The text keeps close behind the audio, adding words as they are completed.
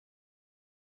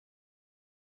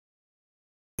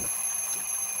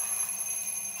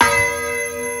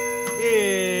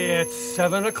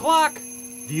7 o'clock.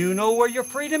 Do you know where your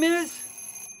freedom is?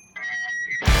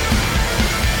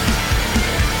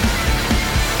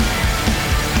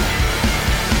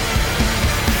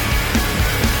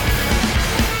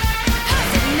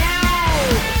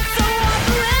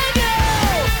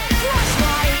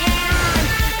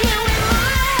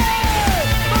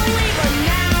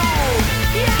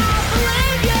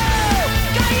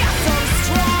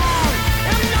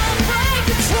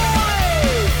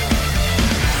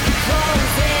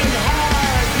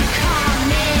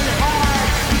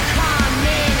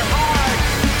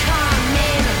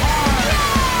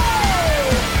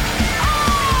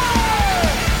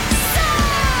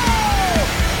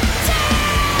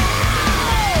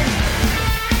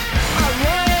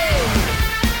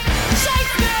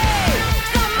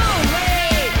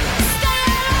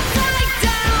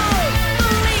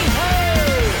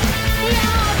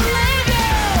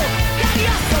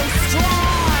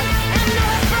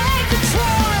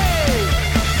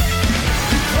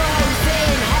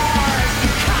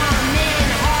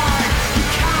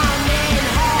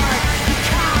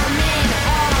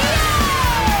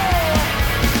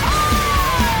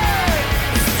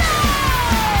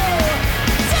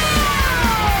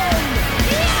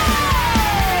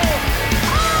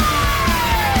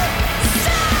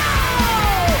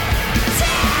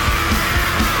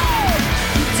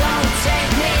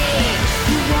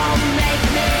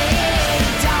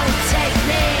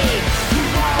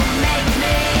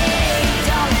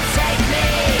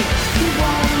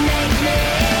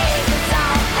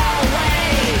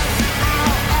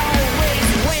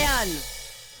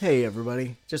 Hey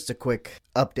everybody, just a quick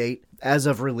update. As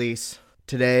of release,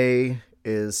 today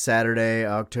is Saturday,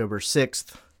 October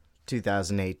 6th,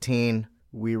 2018.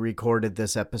 We recorded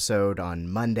this episode on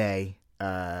Monday.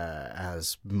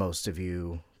 As most of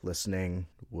you listening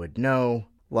would know,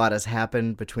 a lot has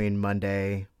happened between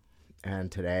Monday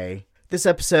and today. This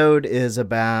episode is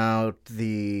about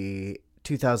the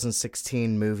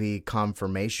 2016 movie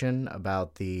Confirmation,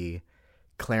 about the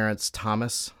Clarence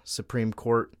Thomas Supreme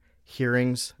Court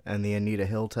hearings and the Anita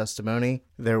Hill testimony.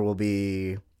 There will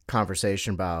be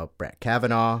conversation about Brett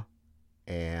Kavanaugh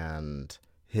and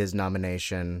his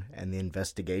nomination and the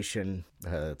investigation,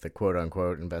 the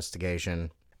quote-unquote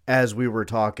investigation. As we were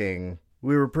talking,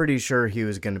 we were pretty sure he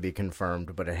was going to be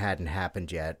confirmed, but it hadn't happened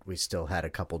yet. We still had a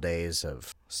couple days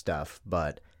of stuff,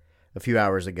 but a few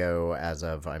hours ago, as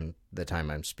of the time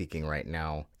I'm speaking right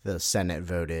now, the Senate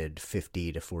voted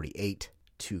 50-48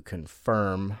 to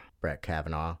confirm Brett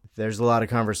Kavanaugh. There's a lot of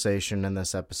conversation in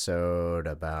this episode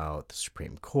about the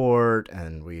Supreme Court,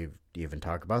 and we've even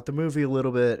talked about the movie a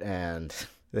little bit, and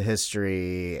the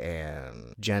history,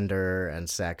 and gender, and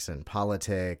sex, and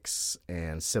politics,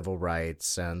 and civil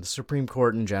rights, and the Supreme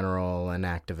Court in general, and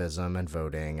activism, and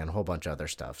voting, and a whole bunch of other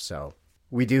stuff. So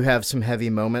we do have some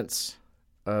heavy moments,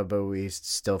 but we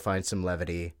still find some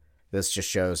levity. This just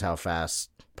shows how fast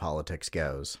politics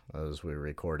goes, as we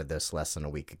recorded this less than a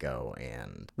week ago,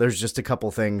 and there's just a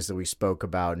couple things that we spoke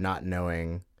about not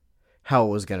knowing how it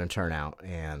was going to turn out,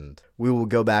 and we will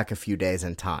go back a few days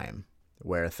in time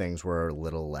where things were a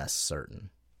little less certain.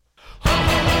 Let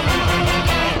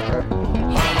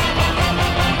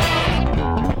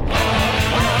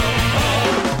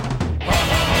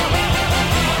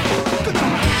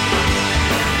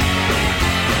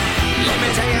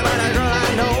me tell you about a girl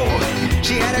I know.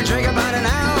 She had a drink about an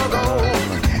hour ago,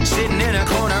 sitting in a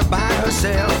corner by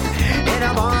herself in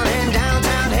a bar in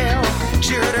downtown hell.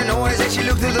 She heard a noise as she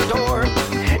looked through the door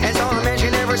and saw a man she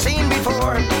never seen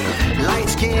before. Light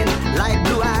skin, light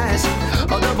blue eyes,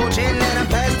 a double chin and a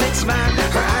plastic smile.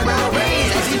 Her eyebrow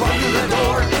raised as he walked through the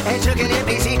door and took an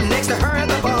empty seat next to her at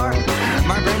the bar.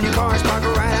 My brand new car is parked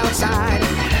right outside.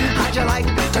 How'd you like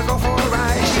to go for a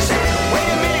ride? She said, wait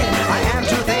a minute, I have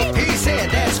to think. He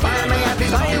said, that's fine, may I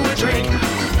please buy you a drink?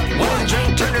 One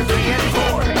drink turned to 3 and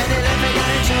 4, and they let me got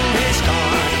into his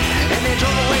car, and they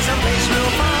drove away someplace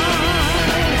real far.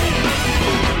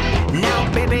 Now,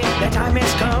 baby, the time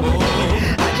has come.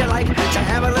 How'd you like to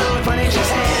have a little fun? And she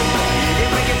said, if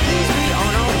we could please be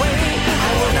on our way, I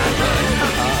will not run.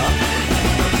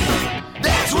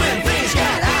 That's when things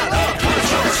got out of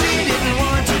control. She didn't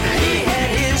want to, he had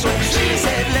his way. She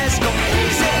said, let's go. He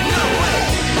said, no way.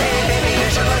 Hey, baby,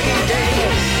 it's your lucky day.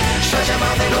 Shut your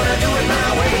mouth, they're gonna do it my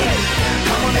way.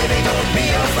 Come on, baby, don't be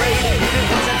afraid. If it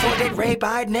wasn't for date rape,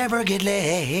 I'd never get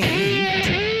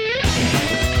laid.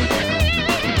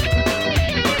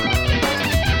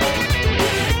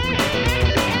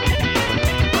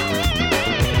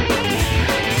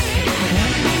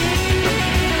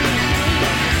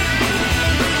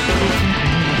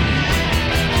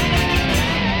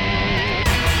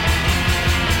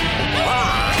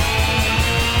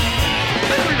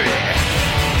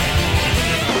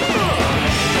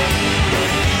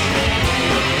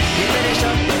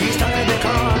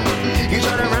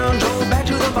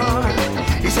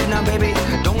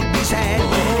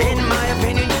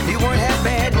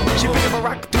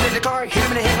 the car, hit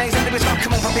him in the headlights, and the bitch,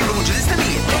 come on, people, won't you listen to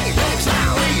me? Hey,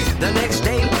 style. The next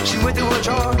day, she went through her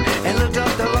drawer and looked up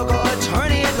the local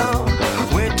attorney at law.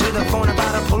 Went to the phone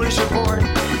about a police report,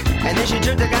 and then she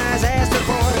took the guy's ass to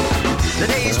court. The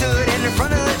day he stood in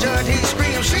front of the judge, he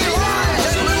screamed, "She lies,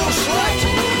 that little slut!"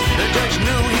 The judge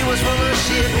knew he was full of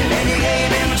shit, and he gave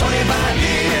him 25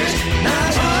 years. Now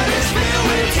his heart is filled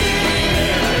with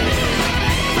tears.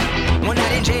 One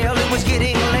night in jail, it was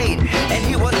getting late, and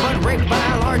he was butt raped by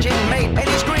a large inmate, and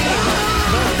he screamed,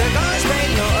 but the guards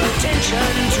paid no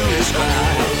attention to his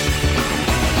cries.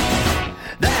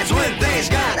 That's when things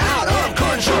got out of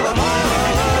control. The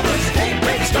moral of this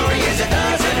great story is it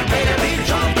doesn't pay to be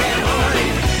drunk and horny,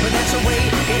 but that's the way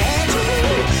it had to be.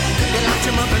 They locked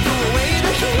him up and threw away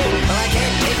the key. Well, I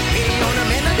can't take pity on a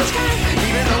man of this kind,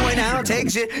 even though he now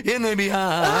takes it in the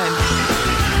behind.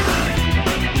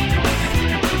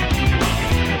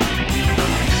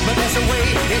 But that's the way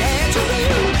it had to be.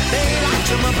 They locked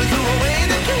him up and threw away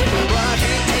the key. Well, I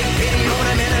can't take pity on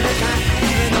a man of this kind,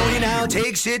 even though he now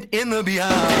takes it in the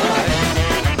behind.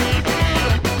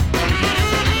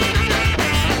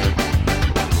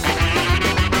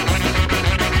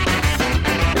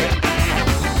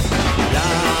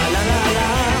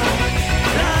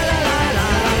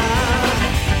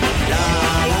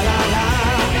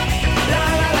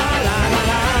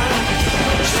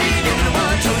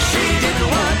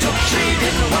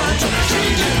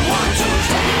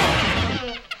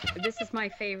 This is my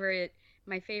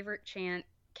favorite chant.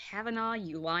 Kavanaugh,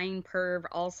 you lying perv,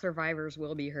 all survivors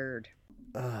will be heard.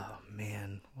 Oh,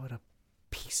 man. What a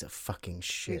piece of fucking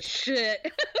shit.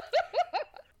 Shit.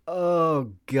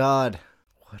 Oh, God.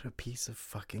 What a piece of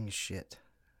fucking shit.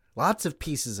 Lots of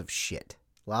pieces of shit.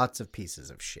 Lots of pieces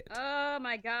of shit. Oh,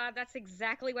 my God. That's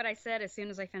exactly what I said as soon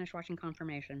as I finished watching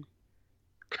Confirmation.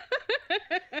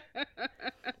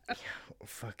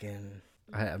 Fucking...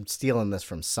 I'm stealing this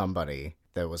from somebody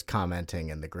that was commenting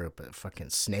in the group. A fucking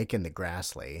snake in the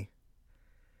grassly.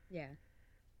 Yeah.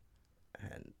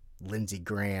 And Lindsey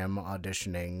Graham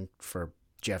auditioning for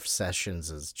Jeff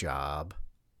Sessions' job.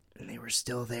 And they were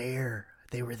still there.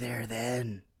 They were there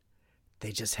then.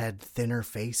 They just had thinner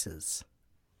faces.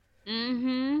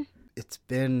 Mm-hmm. It's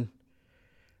been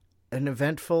an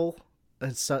eventful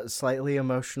and slightly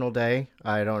emotional day.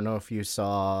 I don't know if you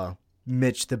saw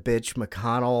Mitch the Bitch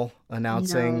McConnell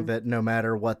announcing that no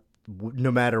matter what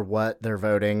they're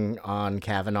voting on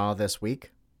Kavanaugh this week.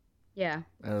 Yeah.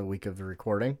 The week of the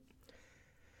recording.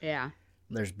 Yeah.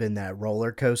 There's been that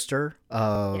roller coaster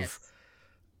of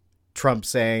Trump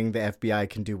saying the FBI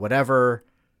can do whatever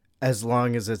as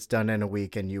long as it's done in a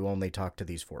week and you only talk to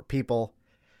these 4 people.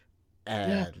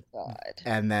 And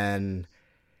and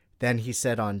then he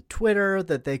said on Twitter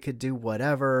that they could do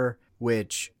whatever,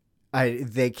 which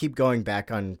they keep going back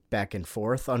and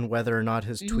forth on whether or not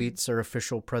his tweets are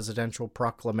official presidential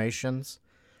proclamations,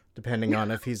 depending on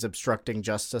if he's obstructing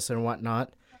justice and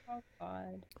whatnot. Oh,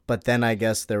 God. But then I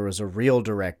guess there was a real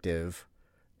directive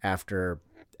after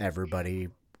everybody,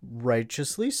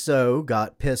 righteously so,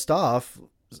 got pissed off,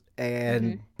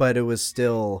 and but it was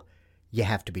still, you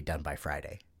have to be done by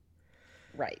Friday.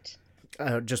 Right.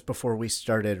 Just before we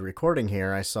started recording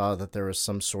here, I saw that there was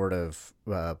some sort of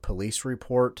police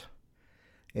report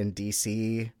in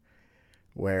D.C.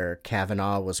 where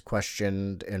Kavanaugh was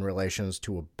questioned in relations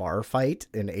to a bar fight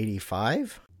in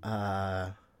 '85,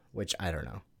 which I don't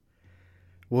know.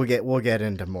 We'll get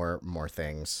into more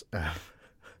things.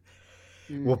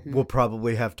 We'll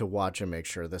probably have to watch and make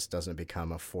sure this doesn't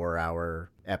become a 4-hour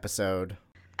episode.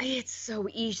 It's so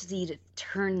easy to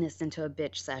turn this into a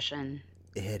bitch session.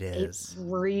 It is. It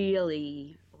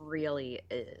really, really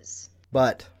is.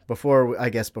 But before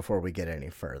we get any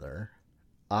further,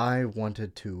 I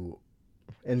wanted to,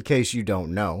 in case you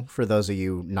don't know, for those of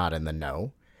you not in the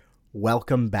know,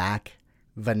 welcome back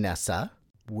Vanessa.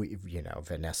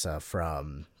 Vanessa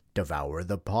from Devour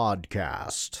the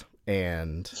Podcast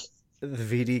and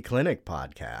the VD Clinic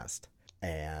Podcast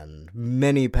and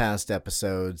many past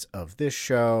episodes of this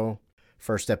show.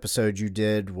 First episode you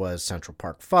did was Central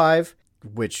Park 5,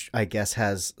 which I guess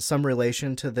has some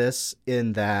relation to this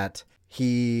in that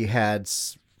he had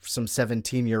some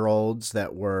 17-year-olds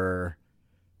that were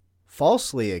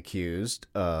falsely accused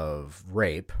of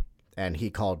rape, and he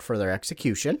called for their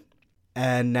execution.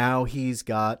 And now he's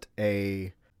got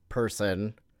a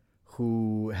person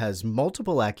who has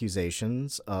multiple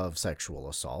accusations of sexual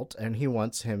assault, and he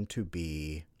wants him to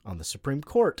be on the Supreme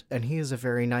Court, and he is a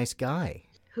very nice guy.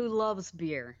 Who loves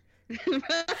beer.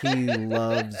 He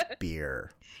loves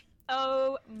beer.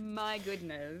 Oh, my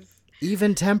goodness.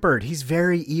 Even-tempered. He's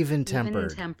very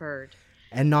even-tempered. Even-tempered.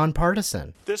 And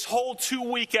nonpartisan. This whole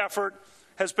 2-week effort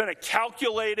has been a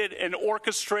calculated and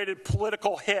orchestrated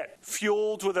political hit,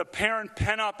 fueled with apparent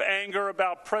pent-up anger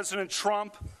about President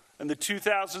Trump and the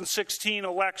 2016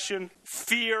 election,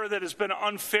 fear that has been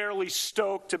unfairly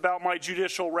stoked about my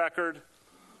judicial record,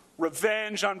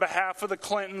 revenge on behalf of the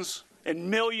Clintons, and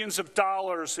millions of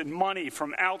dollars in money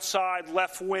from outside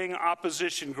left-wing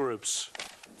opposition groups.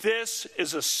 This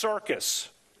is a circus.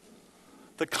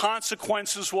 The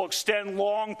consequences will extend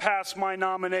long past my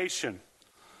nomination.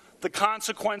 The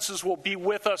consequences will be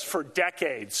with us for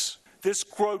decades. This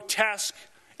grotesque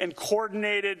and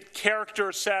coordinated character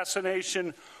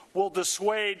assassination will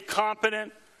dissuade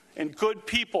competent and good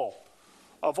people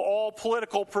of all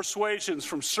political persuasions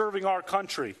from serving our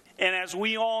country. And as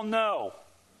we all know,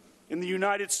 in the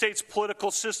United States political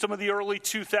system of the early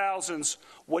 2000s,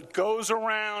 what goes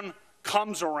around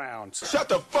comes around. Shut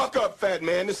the fuck up, fat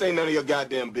man. This ain't none of your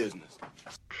goddamn business.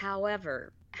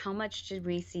 However, how much did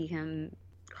we see him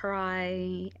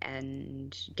cry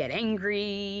and get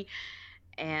angry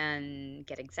and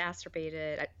get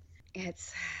exacerbated?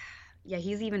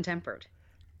 He's even tempered.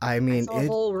 I mean, I saw a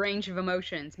whole range of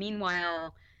emotions.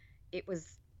 Meanwhile, it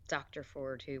was Dr.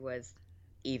 Ford who was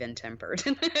even tempered.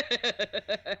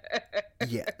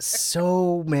 Yeah,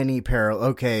 so many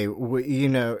parallels. Okay, you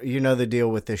know the deal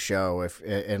with this show,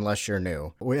 unless you're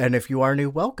new, and if you are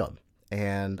new, welcome.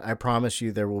 And I promise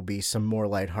you, there will be some more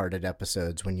lighthearted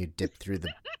episodes when you dip through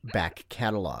the back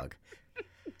catalog.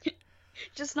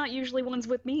 Just not usually ones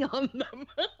with me on them.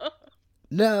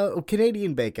 No,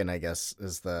 Canadian Bacon, I guess,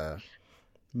 is the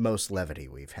most levity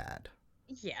we've had.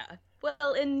 Yeah.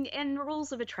 Well, and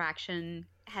Rules of Attraction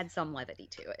had some levity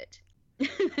to it.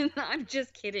 I'm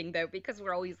just kidding, though, because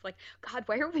we're always like, God,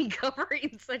 why are we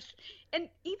covering such... And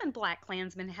even Black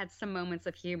Klansman had some moments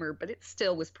of humor, but it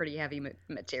still was pretty heavy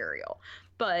material.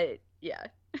 But, yeah.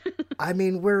 I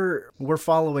mean, we're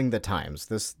following the times.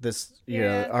 This you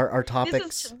know, our topics...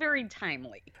 This is very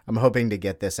timely. I'm hoping to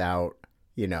get this out,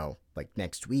 like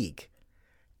next week.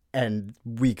 And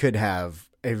we could have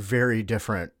a very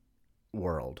different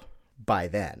world by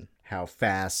then. How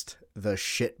fast the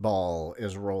shitball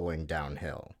is rolling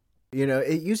downhill.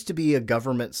 It used to be a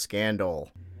government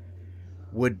scandal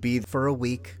would be for a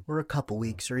week or a couple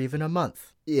weeks or even a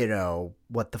month.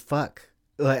 What the fuck?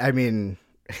 I mean...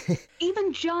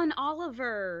 Even John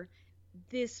Oliver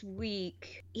this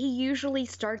week, he usually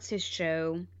starts his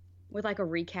show with like a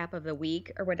recap of the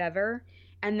week or whatever,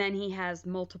 and then he has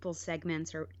multiple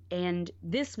segments. And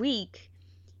this week,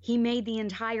 he made the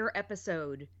entire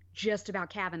episode just about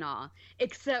Kavanaugh,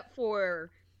 except for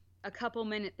a couple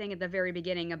minute thing at the very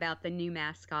beginning about the new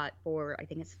mascot for, I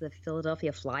think it's the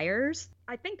Philadelphia Flyers.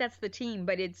 I think that's the team,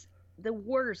 but it's the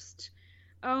worst.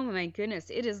 Oh my goodness.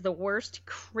 It is the worst,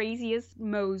 craziest,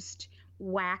 most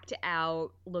whacked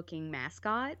out looking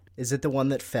mascot. Is it the one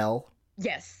that fell?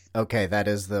 Yes. Okay, that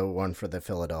is the one for the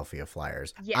Philadelphia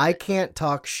Flyers. Yeah. I can't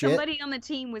talk shit. Somebody on the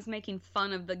team was making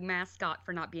fun of the mascot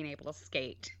for not being able to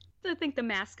skate. I think the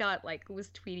mascot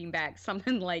was tweeting back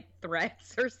something like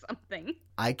threats or something.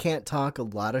 I can't talk a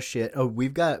lot of shit. Oh,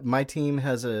 my team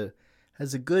has a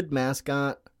good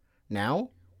mascot now.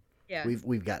 Yeah.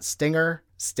 We've got Stinger.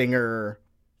 Stinger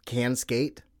can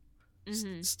skate.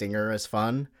 Mm-hmm. Stinger is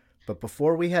fun. But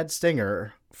before we had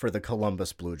Stinger for the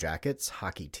Columbus Blue Jackets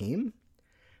hockey team,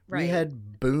 we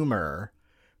had Boomer,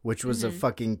 which was a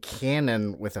fucking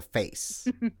cannon with a face.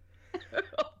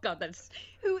 Oh God, that's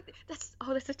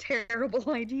a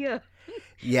terrible idea.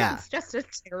 Yeah. It's just a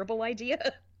terrible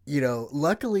idea.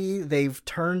 Luckily they've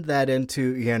turned that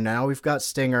into, now we've got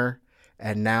Stinger,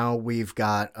 and now we've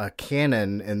got a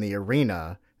cannon in the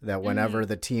arena that whenever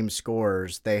the team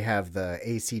scores, they have the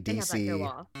AC/DC. They have that go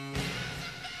off.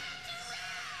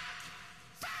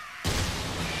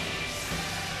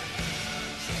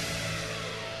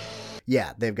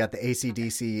 Yeah, they've got the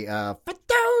AC/DC,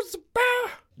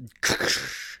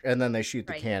 and then they shoot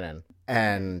the cannon.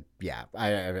 And yeah,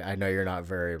 I know you're not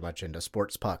very much into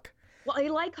sports puck. Well, I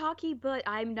like hockey, but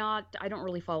I don't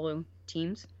really follow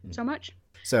teams so much.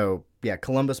 So yeah,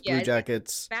 Columbus Blue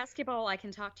Jackets. Basketball, I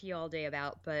can talk to you all day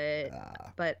about, but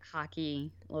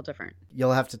hockey, a little different.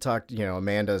 You'll have to talk.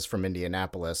 Amanda's from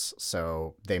Indianapolis,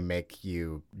 so they make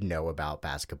you know about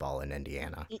basketball in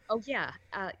Indiana. Oh yeah,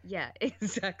 yeah,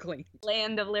 exactly.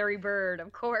 Land of Larry Bird,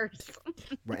 of course.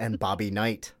 And Bobby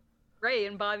Knight. Right,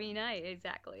 and Bobby Knight,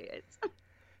 exactly.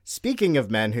 Speaking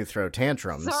of men who throw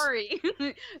tantrums. Sorry,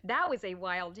 that was a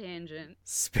wild tangent.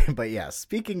 But yeah,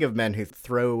 speaking of men who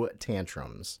throw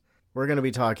tantrums, we're going to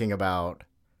be talking about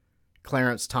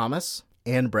Clarence Thomas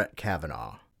and Brett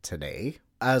Kavanaugh today.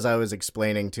 As I was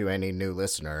explaining to any new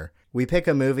listener, we pick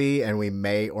a movie and we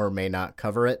may or may not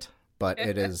cover it but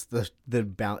it is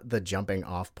the jumping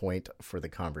off point for the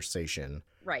conversation.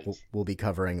 Right. We'll be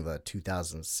covering the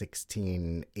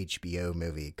 2016 HBO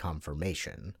movie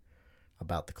Confirmation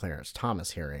about the Clarence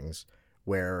Thomas hearings,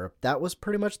 where that was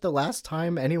pretty much the last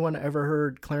time anyone ever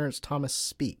heard Clarence Thomas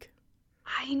speak.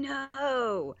 I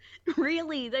know.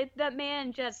 Really, that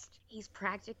man he's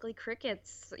practically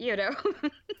crickets,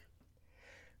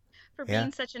 For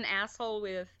being such an asshole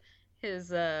with his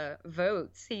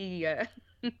votes,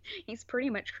 he's pretty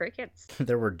much crickets.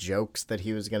 There were jokes that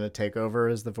he was going to take over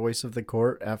as the voice of the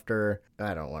court after,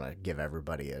 I don't want to give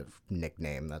everybody a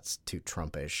nickname, that's too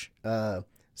Trumpish.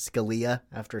 Scalia,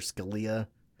 after Scalia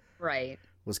right.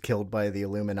 was killed by the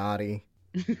Illuminati.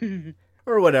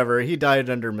 Or whatever. He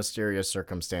died under mysterious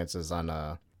circumstances on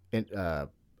a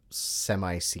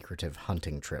semi-secretive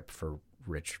hunting trip for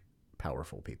rich,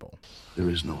 powerful people. There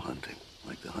is no hunting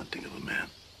like the hunting of a man.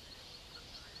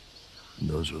 And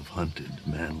those who have hunted a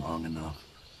man long enough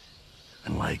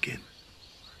and like it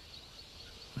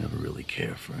never really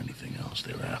care for anything else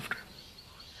thereafter.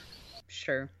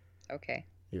 Sure. Okay.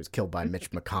 He was killed by Mitch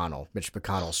McConnell. Mitch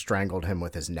McConnell strangled him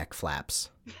with his neck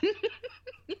flaps.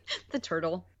 The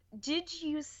turtle. Did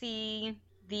you see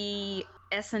the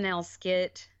SNL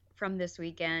skit from this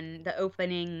weekend, the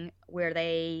opening where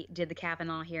they did the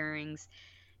Kavanaugh hearings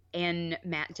and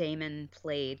Matt Damon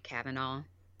played Kavanaugh?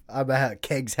 I'm a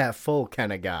kegs half full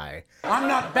kind of guy. I'm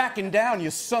not backing down,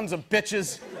 you sons of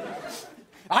bitches.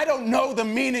 I don't know the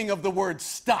meaning of the word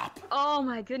stop. Oh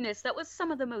my goodness, that was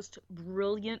some of the most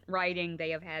brilliant writing they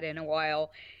have had in a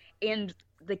while. And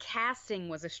the casting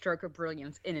was a stroke of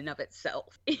brilliance in and of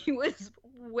itself. He was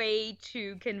way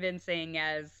too convincing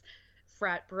as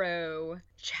frat bro,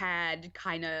 Chad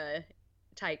kind of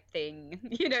type thing.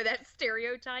 That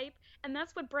stereotype. And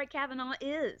that's what Brett Kavanaugh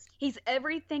is. He's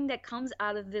everything that comes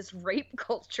out of this rape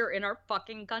culture in our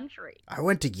fucking country. I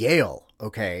went to Yale,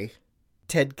 okay?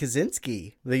 Ted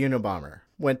Kaczynski, the Unabomber,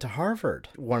 went to Harvard.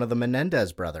 One of the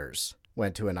Menendez brothers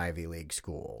went to an Ivy League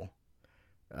school.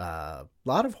 A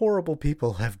lot of horrible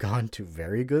people have gone to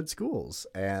very good schools.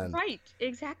 And right,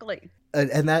 exactly.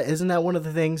 And that isn't that one of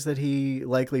the things that he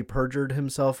likely perjured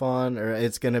himself on? Or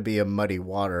it's going to be a muddy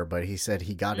water, but he said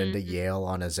he got into Yale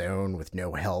on his own with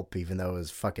no help, even though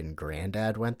his fucking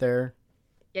granddad went there.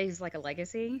 Yeah, he's like a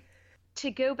legacy.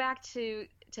 To go back to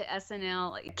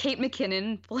SNL, Kate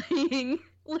McKinnon playing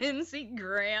Lindsey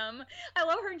Graham. I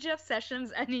love her Jeff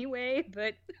Sessions anyway,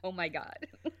 but oh my God.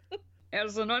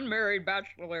 As an unmarried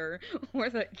bachelor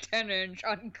with a 10-inch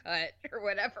uncut or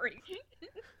whatever.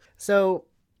 So,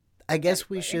 I guess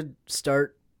we should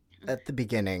start at the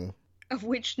beginning. Of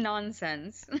which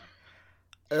nonsense?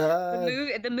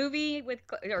 The movie with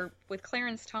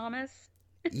Clarence Thomas?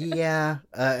 Yeah,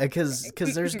 because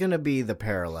there's going to be the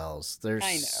parallels.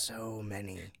 There's so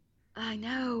many. I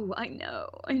know.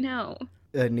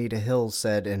 Anita Hill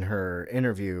said in her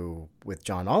interview with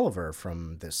John Oliver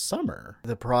from this summer,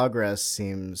 the progress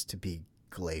seems to be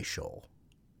glacial,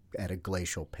 at a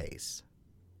glacial pace.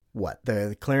 What,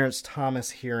 the Clarence Thomas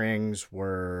hearings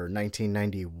were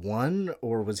 1991,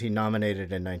 or was he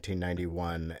nominated in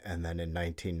 1991 and then in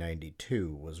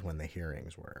 1992 was when the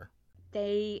hearings were?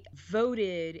 They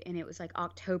voted and it was like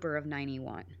October of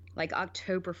 91, like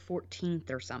October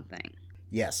 14th or something.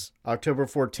 Yes, October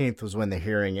 14th was when the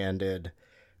hearing ended,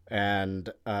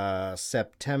 and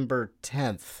September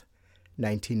 10th,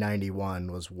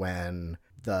 1991 was when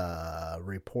the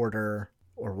reporter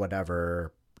or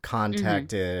whatever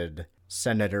contacted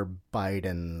Senator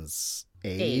Biden's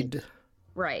aide.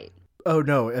 Right. Oh,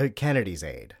 no, Kennedy's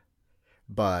aide.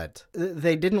 But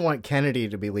they didn't want Kennedy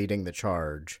to be leading the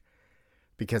charge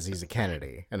because he's a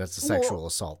Kennedy, and it's a sexual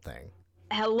assault thing.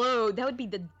 Hello, that would be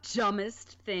the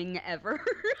dumbest thing ever.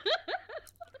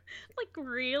 Like,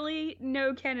 really?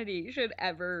 No Kennedy should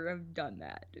ever have done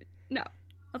that. No,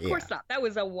 of course not. That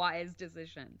was a wise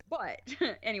decision. But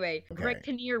anyway, okay. Greg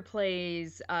Kinnear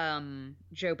plays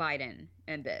Joe Biden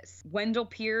in this. Wendell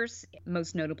Pierce,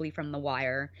 most notably from The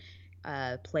Wire,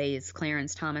 plays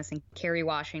Clarence Thomas, and Kerry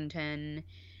Washington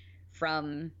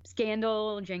from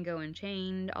Scandal, Django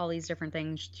Unchained, all these different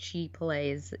things. She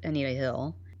plays Anita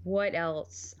Hill. What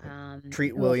else?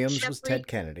 Treat Williams was Ted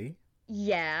Kennedy.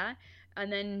 Yeah.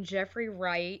 And then Jeffrey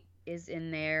Wright is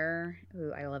in there.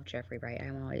 Ooh, I love Jeffrey Wright.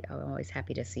 I'm always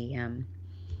happy to see him.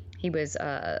 He was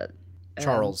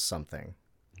Charles something.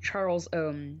 Charles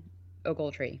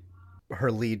Ogletree.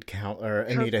 Her lead or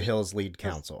Anita Hill's lead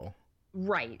counsel.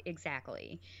 Right,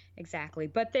 exactly.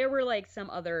 But there were like some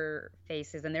other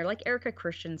faces, and they're like Erica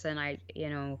Christensen,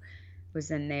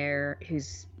 was in there,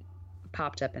 who's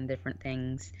popped up in different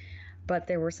things. But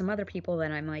there were some other people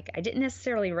that I'm like, I didn't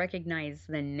necessarily recognize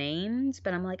the names,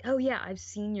 but I'm like, oh yeah, I've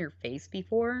seen your face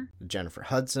before. Jennifer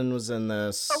Hudson was in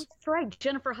this. Oh, that's right.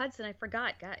 Jennifer Hudson. I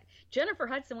forgot. God. Jennifer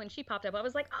Hudson, when she popped up, I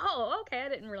was like, oh, okay. I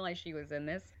didn't realize she was in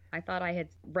this. I thought I had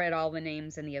read all the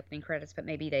names in the opening credits, but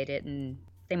maybe they didn't.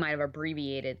 They might have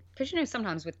abbreviated. Because,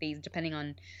 sometimes with these, depending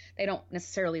on, they don't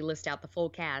necessarily list out the full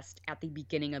cast at the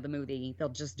beginning of the movie. They'll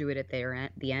just do it at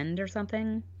the end or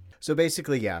something. So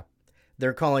basically, yeah,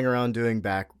 they're calling around doing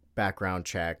background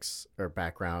checks or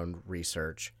background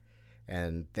research,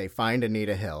 and they find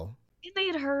Anita Hill. And they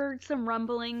had heard some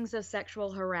rumblings of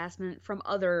sexual harassment from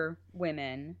other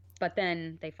women, but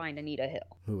then they find Anita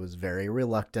Hill, who was very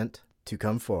reluctant to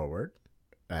come forward,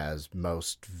 as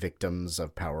most victims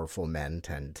of powerful men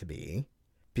tend to be,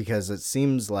 because it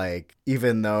seems like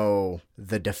even though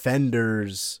the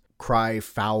defenders cry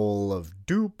foul of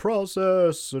due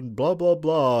process and blah, blah,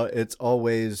 blah, it's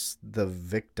always the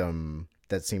victim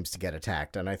that seems to get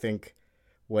attacked. And I think,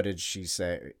 what did she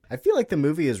say? I feel like the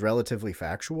movie is relatively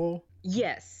factual.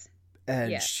 Yes.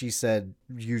 And she said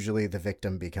usually the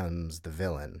victim becomes the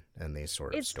villain in these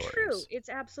sort of stories. It's true. It's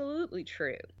absolutely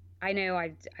true. I know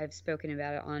I've spoken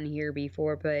about it on here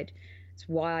before, but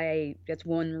that's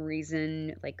one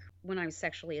reason, like, when I was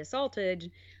sexually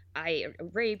assaulted,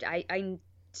 raped, I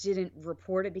didn't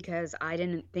report it because I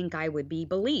didn't think I would be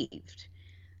believed.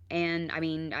 And, I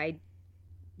mean,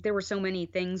 there were so many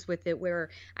things with it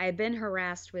where I had been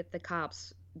harassed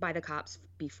by the cops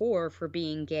before for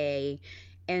being gay,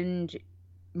 and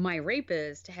my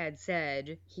rapist had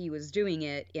said he was doing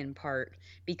it in part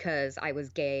because I was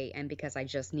gay and because I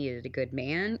just needed a good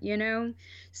man,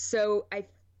 So I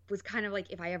was kind of like,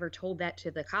 if I ever told that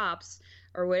to the cops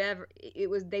or whatever,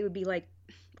 they would be like,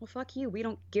 well, fuck you. We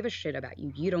don't give a shit about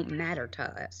you. You don't matter to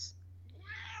us.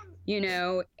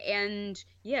 And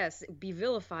yes, be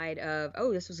vilified of,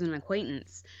 oh, this was an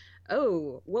acquaintance.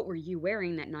 Oh, what were you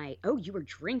wearing that night? Oh, you were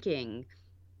drinking.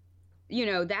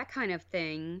 That kind of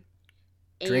thing.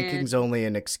 Drinking's only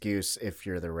an excuse if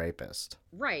you're the rapist.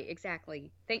 Right,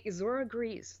 exactly. Zora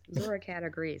agrees. Zora Cat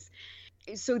agrees.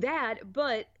 So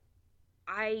but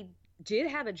I did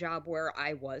have a job where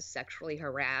I was sexually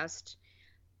harassed.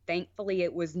 Thankfully,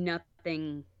 it was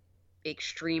nothing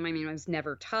extreme. I mean, I was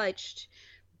never touched,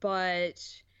 but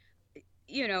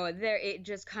it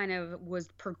just kind of was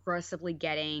progressively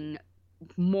getting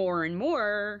more and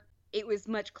more. It was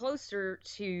much closer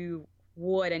to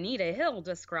what Anita Hill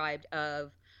described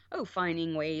of,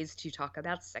 finding ways to talk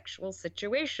about sexual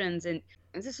situations. And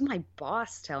this is my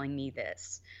boss telling me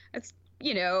this. It's,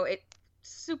 it's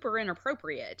super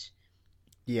inappropriate.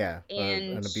 Yeah,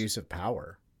 an abuse of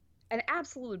power. An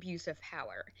absolute abuse of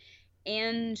power.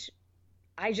 And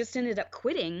I just ended up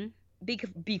quitting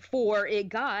before it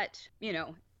got,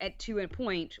 to a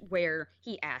point where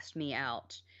he asked me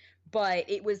out. But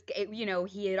he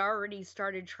had already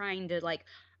started trying to, like,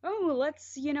 oh,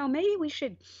 let's, maybe we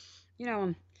should,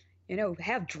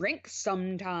 have drinks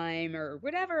sometime or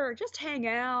whatever, just hang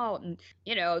out. And,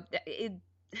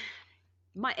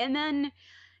 and then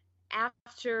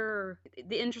after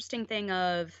the interesting thing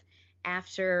of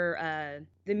after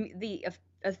the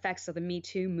effects of the Me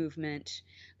Too movement,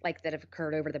 like, that have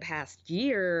occurred over the past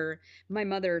year, my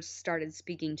mother started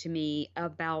speaking to me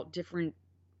about different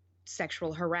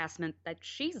sexual harassment that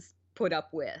she's put up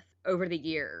with over the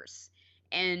years,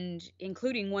 and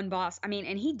including one boss. I mean,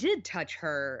 and he did touch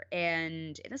her,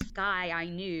 and this guy I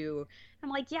knew, I'm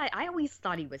like, yeah, I always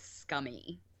thought he was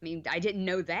scummy. I mean, I didn't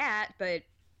know that, but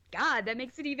God, that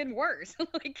makes it even worse.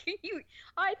 Like,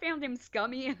 I found him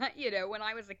scummy, when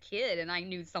I was a kid, and I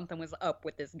knew something was up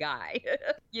with this guy.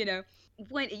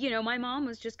 When, my mom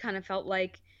was just kind of felt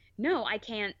like, no,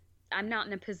 I'm not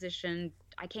in a position,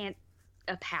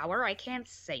 a power, I can't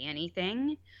say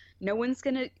anything. No one's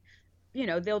gonna,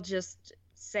 they'll just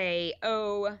say,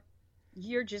 oh,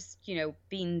 you're just,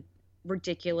 being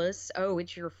ridiculous. Oh,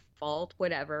 it's your fault,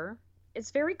 whatever.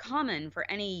 It's very common for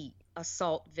any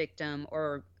assault victim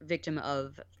or victim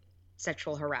of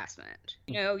sexual harassment.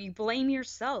 You blame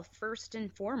yourself first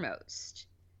and foremost.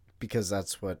 Because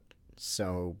that's what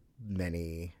so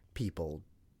many people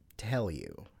tell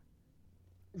you.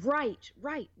 Right.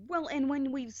 Well, and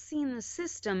when we've seen the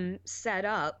system set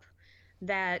up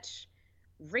that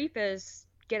rapists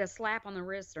get a slap on the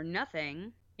wrist or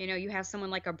nothing, you have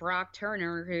someone like a Brock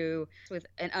Turner who, with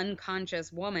an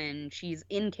unconscious woman, she's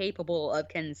incapable of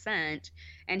consent,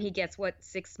 and he gets,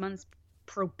 6 months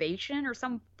probation or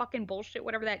some fucking bullshit,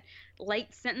 whatever that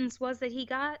light sentence was that he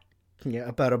got? Yeah,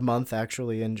 about a month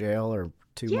actually in jail, or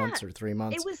 2 months or 3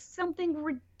 months. It was something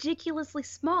ridiculously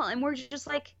small, and we're just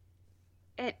like,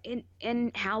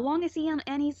 And how long is he on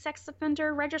any sex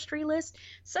offender registry list?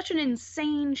 Such an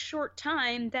insane short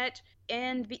time that,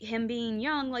 and him being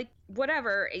young, like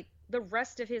whatever, the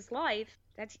rest of his life,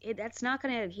 that's not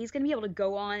gonna, he's gonna be able to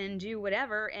go on and do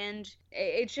whatever, and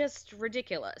it's just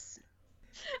ridiculous.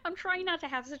 I'm trying not to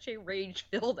have such a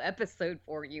rage-filled episode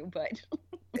for you, but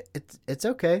it's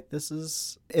okay. This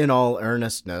is, in all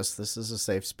earnestness, this is a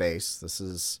safe space. This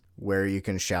is where you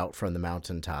can shout from the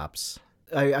mountaintops.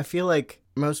 I feel like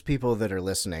most people that are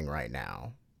listening right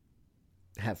now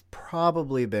have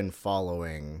probably been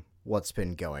following what's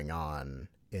been going on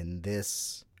in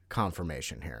this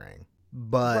confirmation hearing.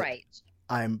 But right.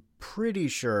 I'm pretty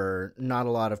sure not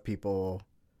a lot of people,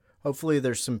 hopefully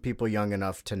there's some people young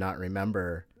enough to not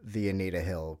remember the Anita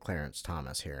Hill, Clarence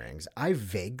Thomas hearings. I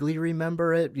vaguely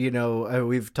remember it. You know,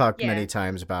 we've talked many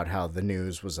times about how the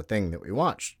news was a thing that we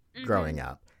watched growing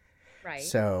up. Right.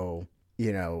 So,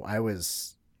 you know, I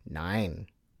was 9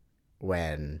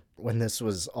 when this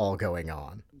was all going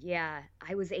on. Yeah,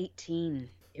 I was 18.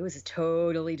 It was a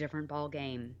totally different ball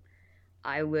game.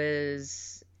 I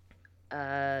was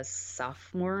a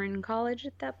sophomore in college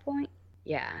at that point.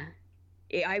 Yeah.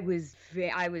 I was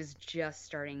just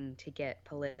starting to get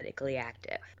politically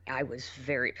active. I was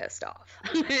very pissed off.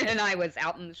 And I was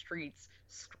out in the streets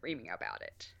screaming about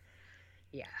it.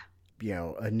 Yeah. You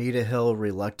know, Anita Hill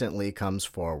reluctantly comes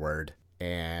forward,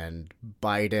 and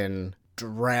Biden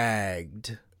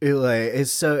dragged.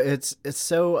 It's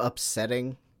so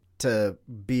upsetting to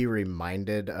be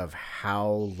reminded of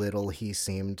how little he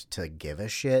seemed to give a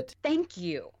shit. Thank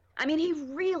you. I mean, he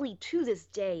really, to this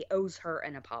day, owes her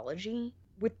an apology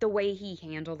with the way he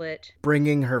handled it.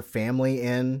 Bringing her family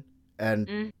in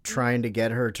and trying to get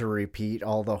her to repeat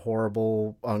all the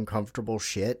horrible, uncomfortable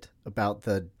shit about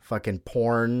the fucking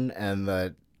porn and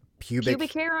the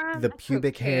pubic hair. The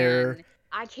pubic hair.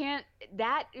 I can't.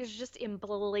 That is just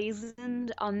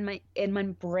emblazoned in my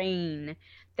brain.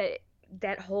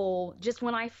 That whole, just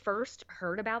when I first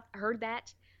heard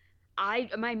that,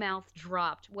 my mouth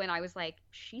dropped when I was like,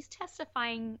 she's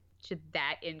testifying to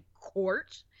that in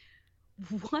court.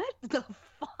 What the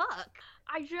fuck?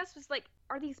 I just was like,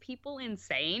 are these people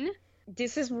insane?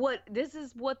 This is who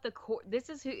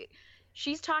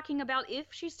she's talking about, if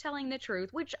she's telling the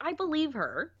truth, which I believe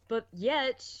her, but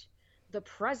yet the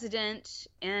president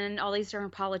and all these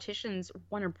different politicians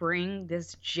want to bring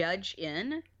this judge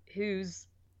in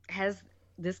has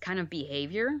this kind of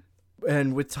behavior.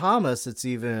 And with Thomas, it's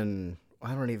even,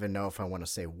 I don't even know if I want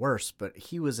to say worse, but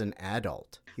he was an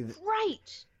adult.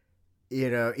 Right. You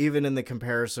know, even in the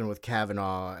comparison with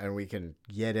Kavanaugh, and we can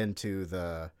get into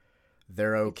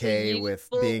they're okay with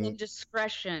being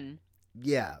indiscretion.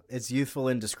 Yeah, it's youthful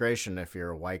indiscretion if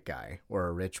you're a white guy or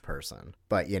a rich person.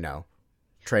 But, you know,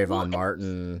 Trayvon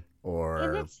Martin or...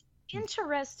 And it's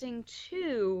interesting,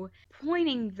 too,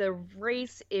 pointing the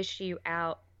race issue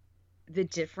out, the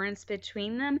difference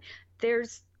between them. There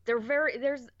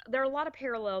are a lot of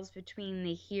parallels between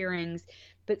the hearings,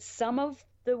 but some of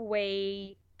the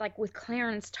way, like with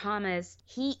Clarence Thomas,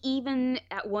 he even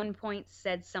at one point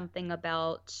said something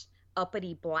about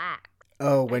uppity black.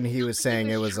 Oh, when he was saying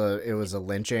it was a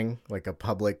lynching, like a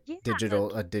public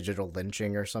digital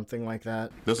lynching or something like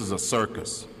that. This is a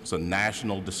circus. It's a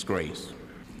national disgrace.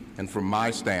 And from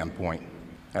my standpoint,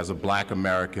 as a black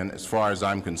American, as far as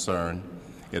I'm concerned,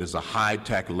 it is a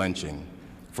high-tech lynching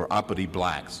for uppity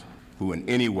blacks who in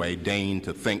any way deign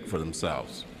to think for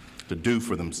themselves, to do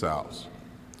for themselves,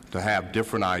 to have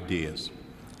different ideas.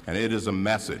 And it is a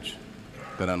message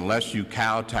that unless you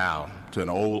kowtow to an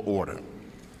old order,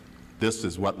 this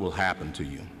is what will happen to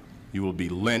you. You will be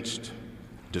lynched,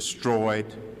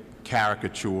 destroyed,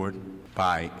 caricatured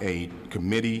by a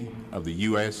committee of the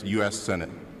U.S. Senate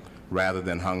rather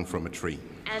than hung from a tree.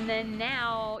 And then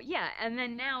now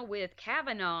with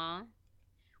Kavanaugh,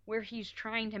 where he's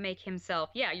trying to make himself,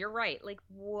 yeah, you're right. Like,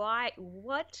 why?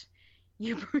 What?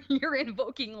 You're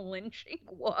invoking lynching?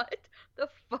 What the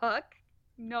fuck?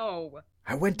 No.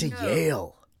 I went to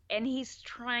Yale. And he's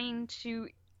trying to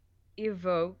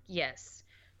evoke, yes,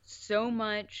 so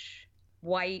much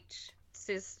white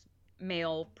cis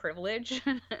male privilege,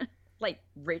 like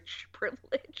rich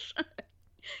privilege.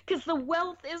 Because the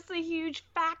wealth is a huge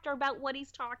factor about what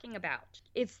he's talking about.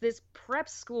 It's this prep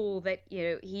school that, you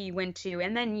know, he went to,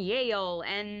 and then Yale,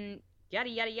 and yada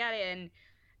yada yada,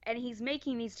 and he's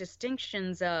making these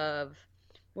distinctions of,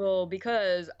 well,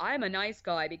 because I'm a nice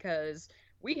guy because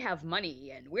we have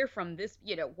money and we're from this,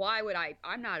 you know, why would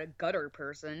I'm not a gutter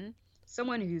person.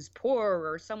 Someone who's poor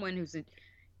or someone who's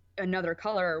another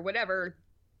color or whatever,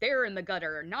 they're in the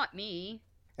gutter, not me.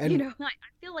 And, you know, I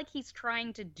feel like he's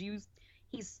tried to do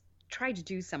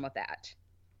some of that.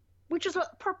 which is a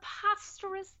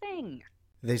preposterous thing.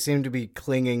 They seem to be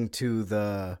clinging to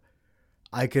the,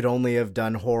 I could only have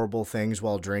done horrible things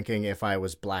while drinking if I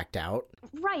was blacked out.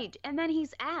 Right, and then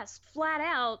he's asked flat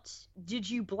out, did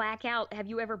you black out? Have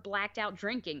you ever blacked out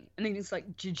drinking? And then he's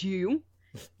like, did you?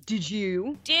 Did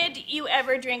you? Did you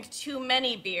ever drink too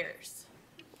many beers?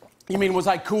 You mean, was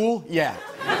I cool? Yeah.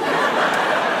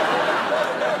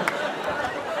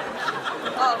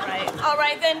 All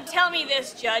right, then tell me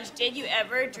this, Judge. Did you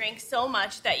ever drink so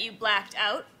much that you blacked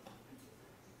out?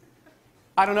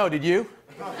 I don't know, did you?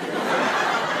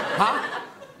 Huh?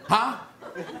 Huh?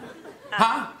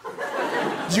 Huh?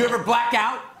 Did you ever black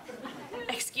out?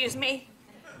 Excuse me?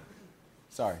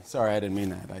 Sorry, I didn't mean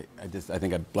that. I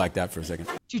think I blacked out for a second.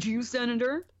 Did you,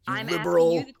 Senator? I'm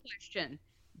liberal. asking you the question.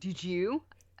 Did you?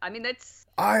 I mean, that's...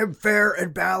 I'm fair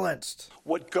and balanced.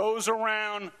 What goes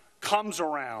around comes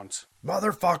around.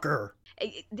 Motherfucker.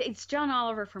 It's John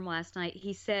Oliver from last night.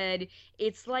 He said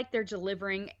it's like they're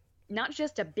delivering not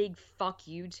just a big fuck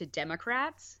you to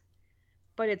Democrats,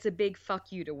 but it's a big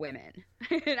fuck you to women.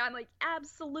 And I'm like,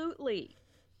 absolutely.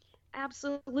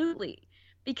 Absolutely.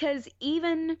 Because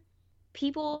even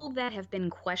people that have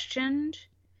been questioned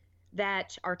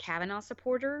that are Kavanaugh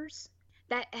supporters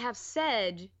that have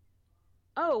said,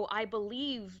 oh, I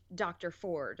believe Dr.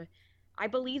 Ford. I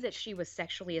believe that she was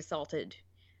sexually assaulted.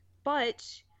 But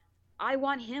I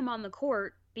want him on the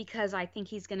court because I think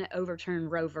he's going to overturn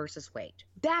Roe versus Wade.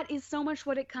 That is so much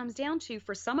what it comes down to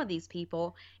for some of these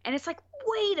people. And it's like,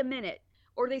 wait a minute.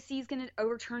 Or they see he's going to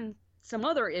overturn some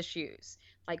other issues,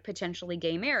 like potentially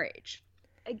gay marriage.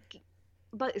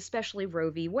 But especially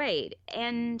Roe v. Wade.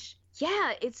 And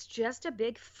yeah, it's just a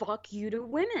big fuck you to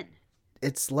women.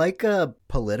 It's like a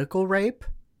political rape.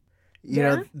 You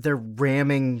know,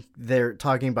 they're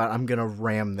talking about, I'm going to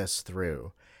ram this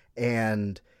through.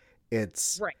 And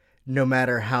it's right. No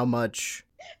matter how much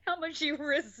you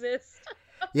resist.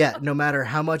 Yeah, no matter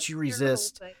how much you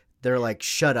resist, they're like,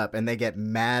 shut up. And they get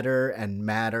madder and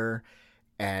madder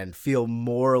and feel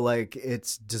more like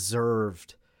it's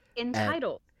deserved.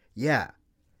 Entitled. Yeah.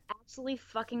 Absolutely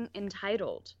fucking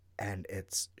entitled. And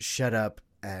it's shut up,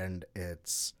 and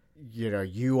it's, you know,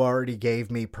 you already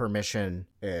gave me permission.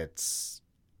 It's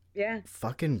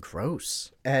fucking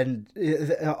gross. And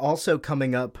also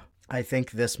coming up, I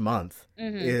think this month,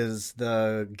 is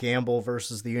the Gamble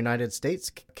versus the United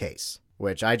States case,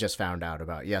 which I just found out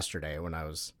about yesterday when I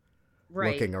was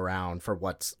looking around for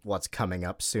what's coming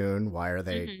up soon. Why are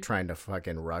they trying to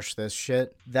fucking rush this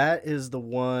shit? That is the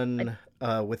one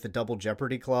with the double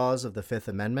jeopardy clause of the Fifth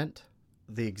Amendment,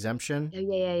 the exemption.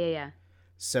 Yeah.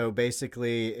 So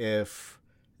basically, if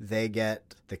they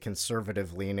get the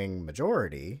conservative-leaning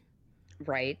majority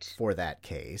for that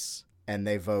case, and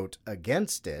they vote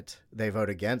against it, they vote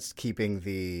against keeping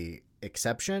the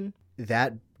exception,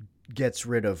 that gets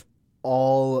rid of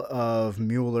all of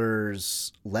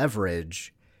Mueller's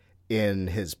leverage in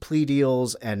his plea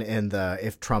deals and in the,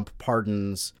 if Trump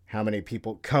pardons how many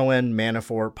people, Cohen,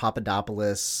 Manafort,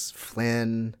 Papadopoulos,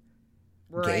 Flynn,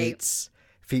 Gates,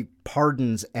 if he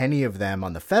pardons any of them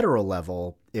on the federal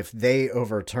level, if they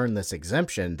overturn this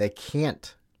exemption, they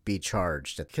can't be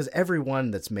charged, because everyone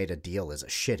that's made a deal is a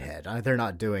shithead. They're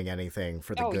not doing anything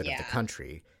for the good of the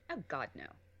country. Oh, God, no.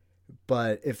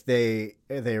 But if they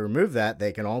remove that,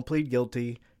 they can all plead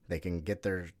guilty. They can get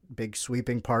their big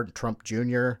sweeping pardon. Trump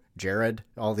Jr., Jared,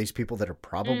 all these people that are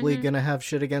probably going to have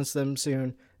shit against them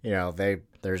soon. You know,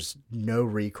 there's no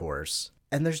recourse.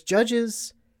 And there's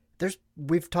judges.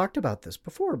 We've talked about this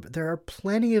before, but there are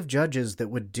plenty of judges that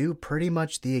would do pretty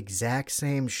much the exact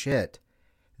same shit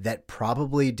that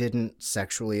probably didn't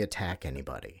sexually attack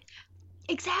anybody.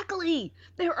 Exactly.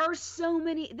 There are so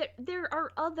many. There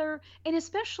are other, and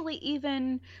especially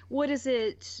even, what is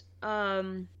it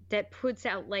that puts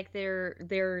out like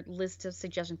their list of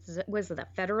suggestions? Was it the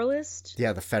Federalist?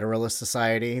 Yeah, the Federalist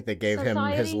Society. They gave him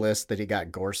his list that he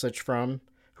got Gorsuch from,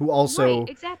 who also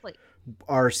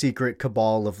our secret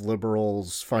cabal of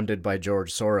liberals funded by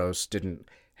George Soros didn't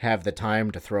have the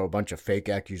time to throw a bunch of fake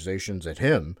accusations at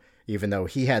him, even though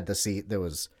he had the seat that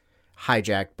was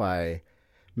hijacked by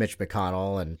Mitch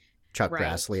McConnell and Chuck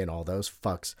Grassley and all those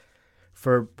fucks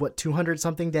for,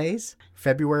 200-something days?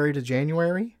 February to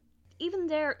January? Even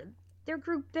their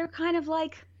group, they're kind of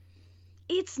like,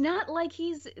 it's not like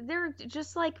they're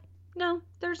just like, no,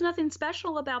 there's nothing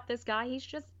special about this guy. He's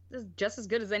just as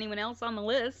good as anyone else on the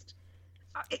list.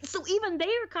 So even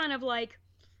they're kind of like,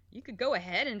 you could go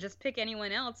ahead and just pick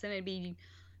anyone else and it'd be,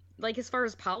 like, as far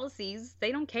as policies,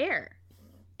 they don't care.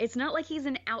 It's not like he's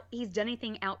done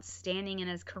anything outstanding in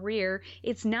his career.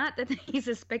 It's not that he's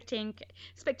a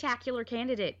spectacular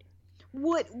candidate.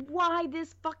 Why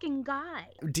this fucking guy?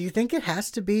 Do you think it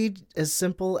has to be as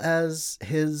simple as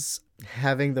his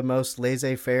having the most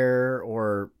laissez-faire,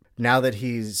 or now that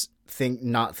he's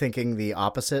not thinking the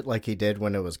opposite like he did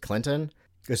when it was Clinton?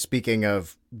 Speaking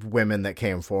of women that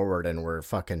came forward and were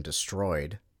fucking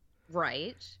destroyed.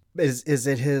 Right. Is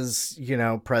it his,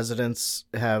 presidents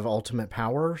have ultimate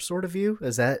power sort of view?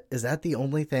 Is that the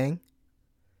only thing?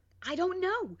 I don't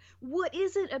know. What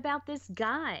is it about this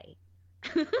guy?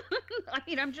 I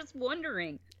mean, I'm just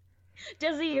wondering.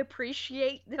 Does he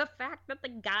appreciate the fact that the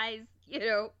guys,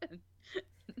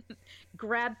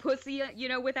 grab pussy,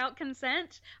 without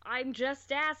consent? I'm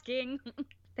just asking.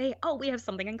 We have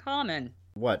something in common.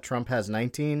 What, Trump has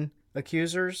 19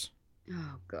 accusers?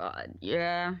 Oh, God,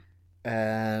 yeah.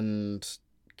 And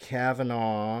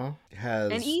Kavanaugh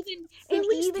has at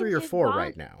least 3 or 4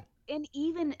 right now. And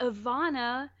even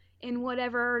Ivana, in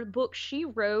whatever book she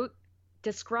wrote,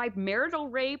 described marital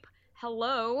rape.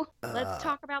 Hello. Let's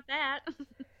talk about that.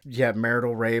 Yeah,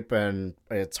 marital rape, and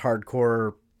it's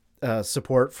hardcore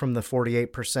support from the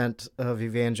 48% of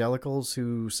evangelicals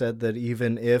who said that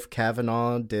even if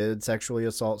Kavanaugh did sexually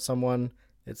assault someone,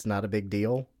 it's not a big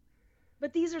deal.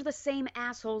 But these are the same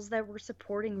assholes that were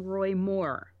supporting Roy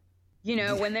Moore.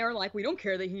 When they were like, we don't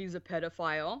care that he's a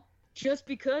pedophile. Just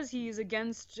because he's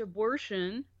against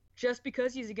abortion, just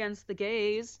because he's against the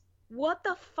gays. What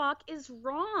the fuck is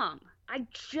wrong? I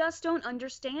just don't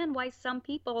understand why some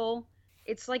people,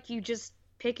 it's like you just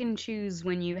pick and choose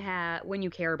when you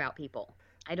care about people.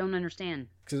 I don't understand.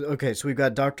 Okay, so we've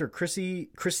got Dr. Christine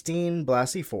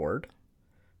Blasey Ford,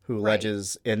 who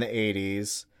alleges in the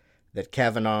 80s that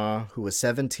Kavanaugh, who was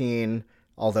 17,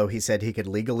 although he said he could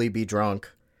legally be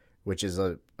drunk, which is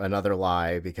another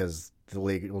lie because the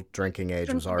legal drinking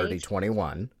age was already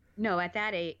 21. No, at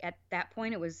that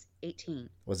point it was 18.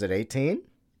 Was it 18?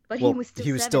 But well,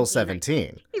 he was still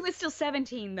 17. He was still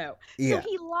 17, though. Yeah. So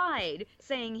he lied,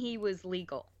 saying he was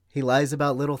legal. He lies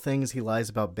about little things. He lies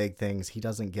about big things. He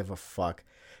doesn't give a fuck.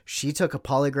 She took a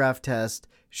polygraph test.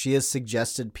 She has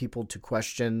suggested people to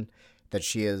question that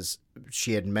she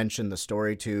had mentioned the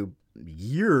story to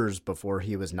years before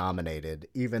he was nominated,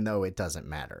 even though it doesn't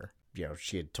matter.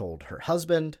 She had told her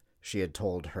husband. She had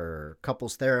told her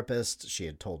couples therapist. She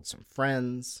had told some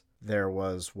friends. There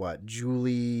was,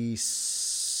 Julie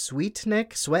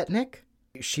Sweetnick?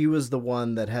 She was the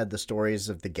one that had the stories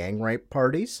of the gang rape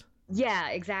parties. Yeah,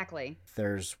 exactly.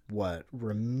 There's,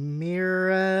 Ramirez,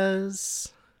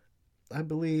 I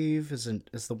believe,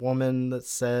 is the woman that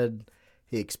said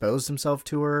he exposed himself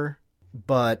to her.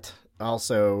 But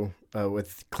also,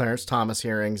 with Clarence Thomas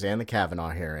hearings and the Kavanaugh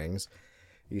hearings,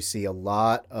 you see a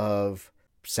lot of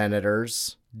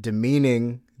senators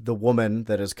demeaning the woman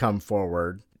that has come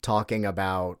forward, talking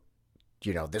about,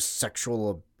 this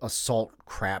sexual assault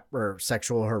crap or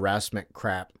sexual harassment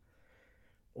crap.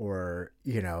 Or,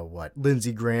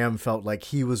 Lindsey Graham felt like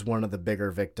he was one of the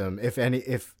bigger victims.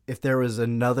 If there was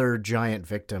another giant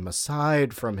victim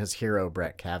aside from his hero,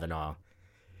 Brett Kavanaugh,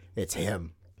 it's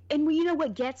him. And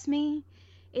what gets me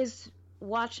is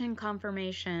watching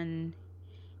Confirmation.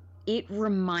 It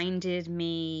reminded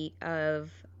me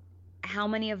of how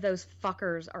many of those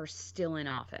fuckers are still in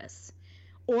office.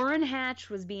 Orrin Hatch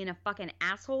was being a fucking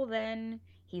asshole then.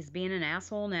 He's being an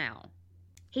asshole now.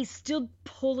 He's still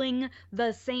pulling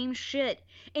the same shit.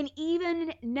 And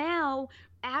even now,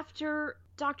 after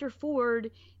Dr.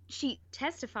 Ford, she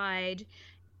testified,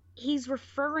 he's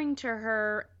referring to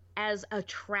her as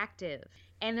attractive.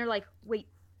 And they're like, wait,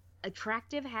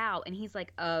 attractive how? And he's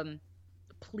like,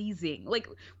 pleasing. Like,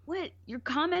 what? You're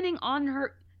commenting on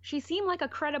her? She seemed like a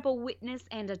credible witness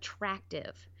and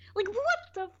attractive. Like,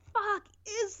 what the fuck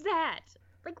is that?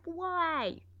 Like,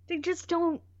 why? They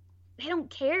don't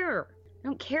care. They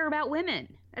don't care about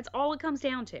women. That's all it comes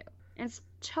down to. And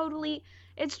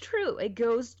it's true. It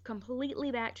goes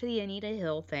completely back to the Anita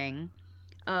Hill thing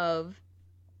of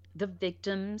the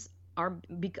victims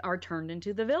are turned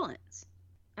into the villains.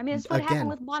 I mean, it's what happened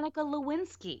with Monica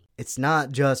Lewinsky. It's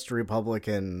not just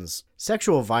Republicans.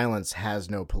 Sexual violence has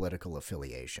no political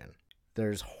affiliation.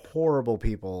 There's horrible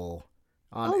people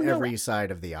on every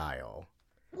side of the aisle.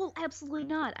 Well, absolutely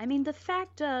not. I mean, the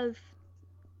fact of,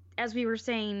 as we were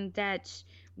saying, that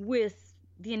with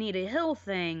the Anita Hill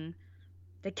thing,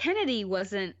 the Kennedy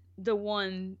wasn't the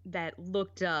one that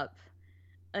looked up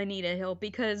Anita Hill,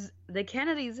 because the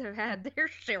Kennedys have had their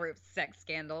share of sex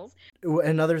scandals.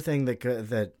 Another thing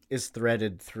that is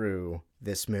threaded through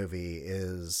this movie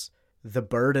is the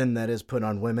burden that is put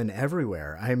on women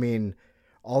everywhere. I mean,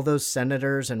 all those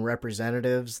senators and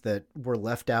representatives that were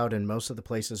left out in most of the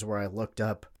places where I looked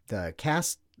up the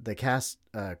cast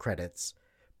credits,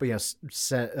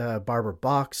 Barbara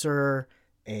Boxer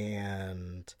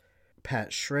and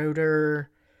Pat Schroeder.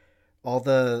 All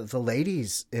the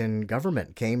ladies in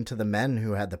government came to the men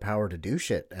who had the power to do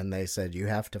shit, and they said, you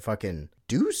have to fucking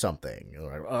do something.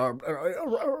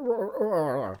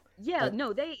 Yeah,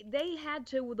 no, they had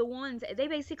to, they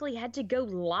basically had to go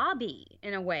lobby,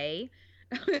 in a way,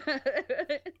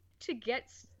 to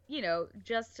get,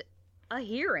 just a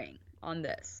hearing on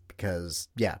this. Because,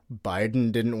 yeah,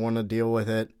 Biden didn't want to deal with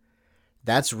it.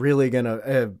 That's really going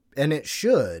to, and it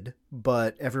should,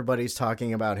 but everybody's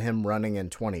talking about him running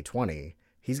in 2020.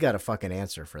 He's got a fucking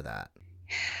answer for that.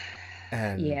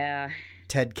 And yeah.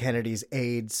 Ted Kennedy's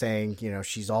aide saying,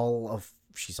 she's all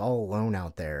alone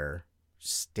out there.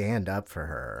 Stand up for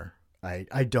her.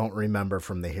 I don't remember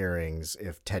from the hearings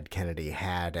if Ted Kennedy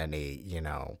had any,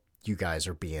 you guys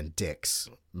are being dicks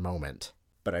moment.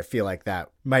 But I feel like that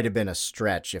might have been a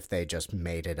stretch if they just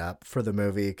made it up for the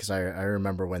movie. Because I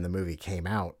remember when the movie came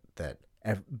out that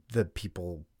the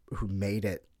people who made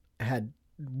it had,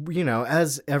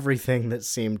 as everything that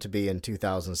seemed to be in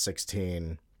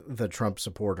 2016, the Trump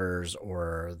supporters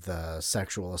or the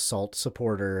sexual assault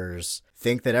supporters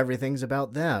think that everything's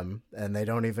about them. And they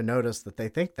don't even notice that they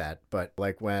think that. But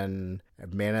like when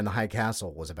Man in the High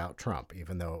Castle was about Trump,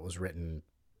 even though it was written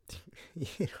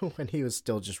when he was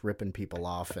still just ripping people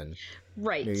off in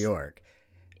New York.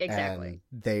 Exactly. And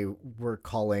they were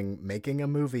making a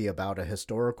movie about a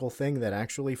historical thing that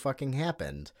actually fucking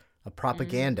happened, a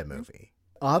propaganda movie.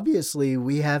 Obviously,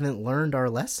 we haven't learned our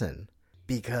lesson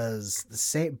because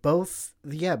both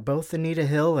Anita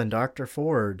Hill and Dr.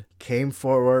 Ford came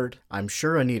forward. I'm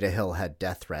sure Anita Hill had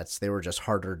death threats. They were just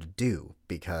harder to do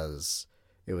because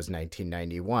it was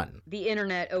 1991. The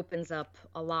internet opens up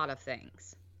a lot of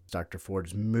things. Dr.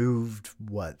 Ford's moved,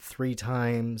 3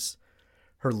 times?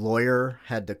 Her lawyer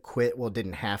had to quit. Well,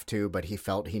 didn't have to, but he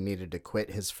felt he needed to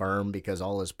quit his firm because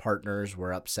all his partners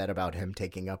were upset about him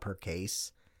taking up her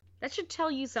case. That should tell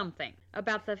you something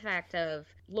about the fact of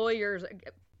lawyers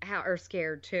are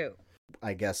scared too.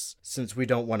 I guess since we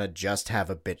don't want to just have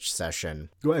a bitch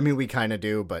session. I mean, we kind of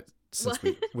do, but since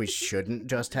we shouldn't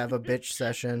just have a bitch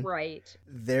session. Right.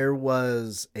 There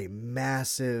was a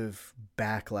massive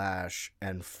backlash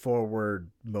and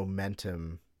forward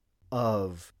momentum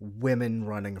of women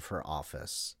running for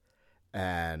office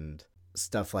and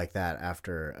stuff like that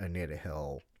after Anita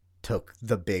Hill took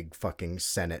the big fucking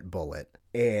Senate bullet.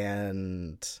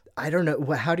 And I don't know,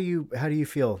 how do you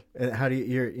feel? How do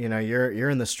you're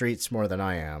in the streets more than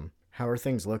I am. How are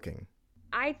things looking?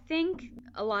 I think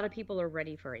a lot of people are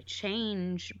ready for a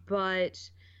change, but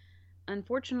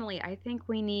unfortunately, I think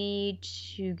we need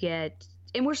to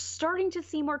and we're starting to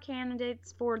see more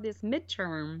candidates for this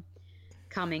midterm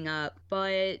coming up,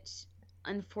 but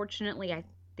unfortunately, I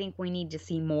think we need to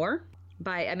see more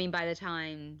by the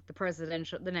time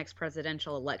the next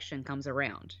presidential election comes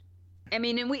around. I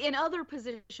mean, and in other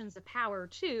positions of power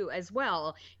too, as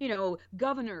well,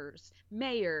 governors,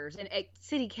 mayors, and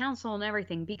city council and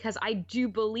everything, because I do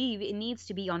believe it needs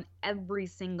to be on every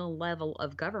single level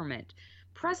of government.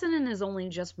 President is only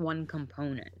just one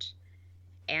component.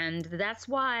 And that's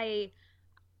why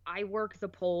I work the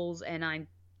polls and I'm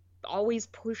always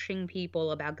pushing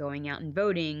people about going out and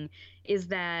voting, is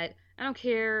that I don't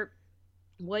care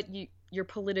what your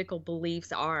political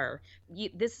beliefs are.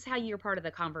 This is how you're part of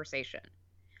the conversation.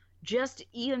 Just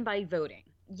even by voting.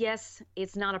 Yes,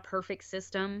 it's not a perfect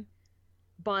system,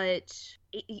 but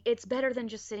it's better than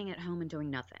just sitting at home and doing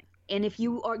nothing. And if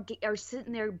you are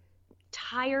sitting there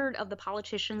tired of the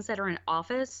politicians that are in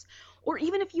office, or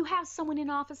even if you have someone in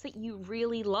office that you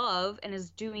really love and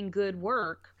is doing good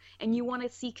work and you want to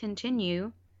see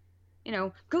continue,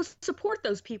 go support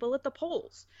those people at the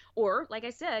polls. Or, like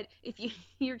I said, if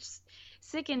you're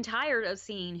sick and tired of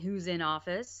seeing who's in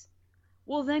office,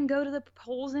 well, then go to the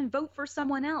polls and vote for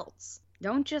someone else.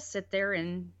 Don't just sit there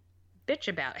and bitch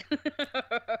about it.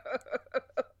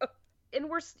 And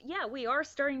we are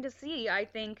starting to see, I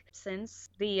think, since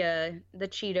the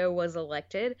Cheeto was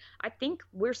elected, I think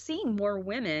we're seeing more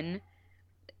women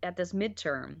at this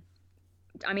midterm.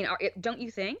 I mean, don't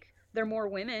you think? There are more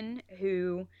women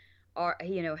who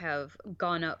have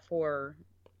gone up for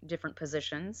different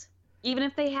positions. Even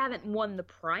if they haven't won the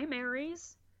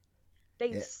primaries,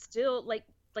 they still, like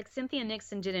Cynthia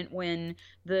Nixon didn't win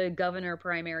the governor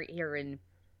primary here in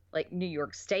New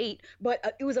York State,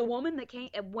 but it was a woman that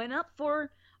went up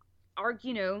for our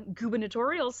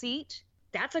gubernatorial seat.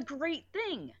 That's a great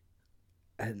thing.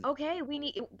 Okay, we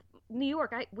need New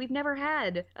York. We've never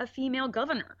had a female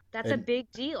governor. That's a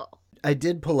big deal. I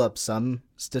did pull up some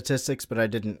statistics, but I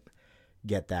didn't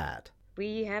get that.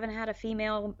 We haven't had a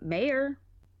female mayor.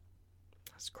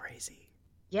 That's crazy.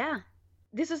 Yeah.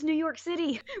 This is New York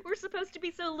City. We're supposed to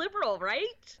be so liberal,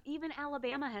 right? Even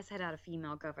Alabama has had out a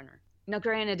female governor. Now,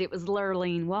 granted, it was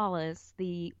Lurleen Wallace,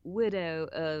 the widow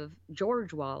of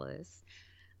George Wallace.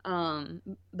 But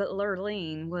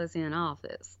Lurleen was in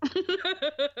office.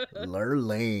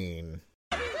 Lurleen.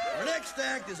 Our next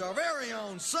act is our very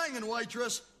own singing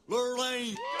waitress,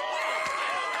 Lurleen.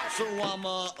 So I'm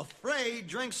afraid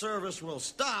drink service will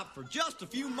stop for just a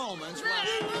few moments.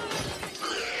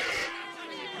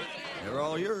 They're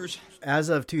all yours. As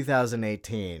of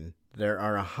 2018, there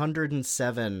are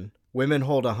 107, women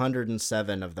hold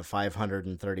 107 of the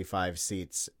 535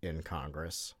 seats in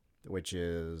Congress, which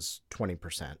is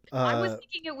 20%. I was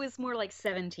thinking it was more like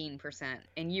 17%,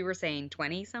 and you were saying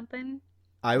 20 something?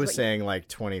 I was saying like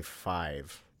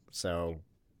 25, so...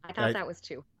 I thought that was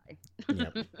too high.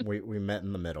 Yep, we met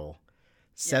in the middle.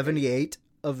 78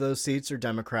 of those seats are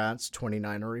Democrats,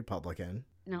 29 are Republican.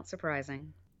 Not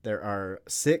surprising. There are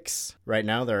 6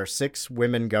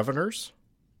 women governors,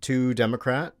 2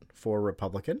 Democrat, 4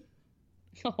 Republican.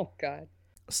 Oh, God.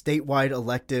 Statewide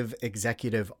elective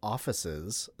executive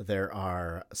offices, there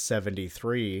are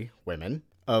 73 women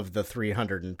of the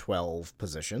 312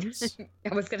 positions.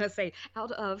 I was going to say,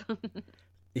 out of.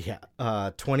 Yeah.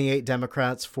 28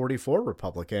 Democrats, 44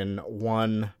 Republican,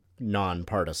 1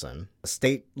 nonpartisan.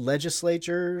 State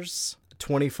legislatures,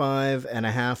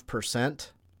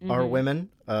 25.5% are women.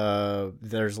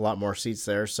 There's a lot more seats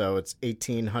there, so it's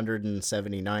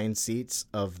 1,879 seats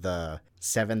of the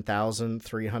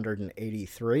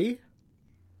 7,383.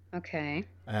 Okay.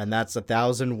 And that's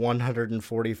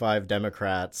 1,145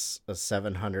 Democrats,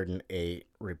 708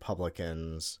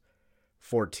 Republicans,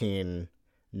 14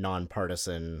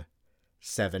 nonpartisan,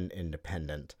 7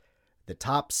 independent. The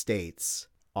top states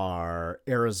are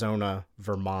Arizona,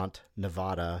 Vermont,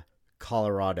 Nevada,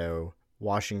 Colorado,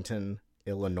 Washington,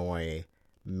 Illinois,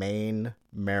 Maine,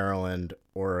 Maryland,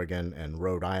 Oregon, and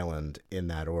Rhode Island in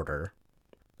that order.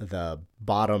 The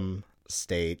bottom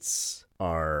states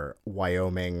are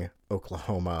Wyoming,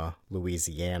 Oklahoma,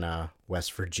 Louisiana,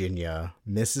 West Virginia,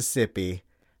 Mississippi,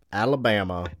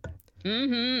 Alabama,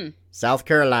 South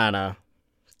Carolina,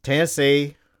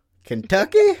 Tennessee,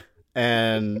 Kentucky,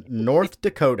 and North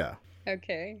Dakota.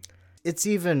 Okay. It's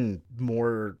even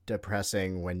more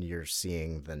depressing when you're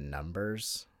seeing the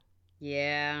numbers.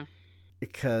 Yeah.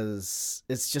 Because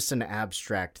it's just an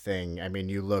abstract thing. I mean,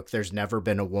 you look, there's never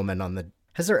been a woman on the...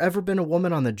 Has there ever been a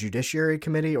woman on the Judiciary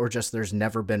Committee, or just there's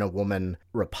never been a woman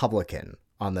Republican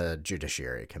on the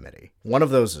Judiciary Committee? One of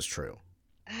those is true.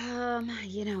 I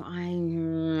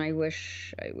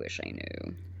wish I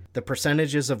knew. The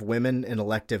percentages of women in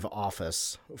elective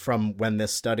office from when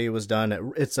this study was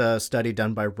done, it's a study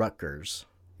done by Rutgers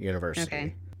University.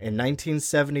 Okay. In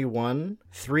 1971,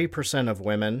 3% of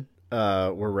women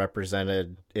were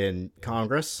represented in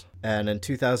Congress, and in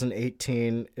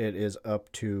 2018, it is up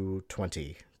to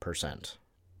 20%.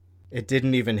 It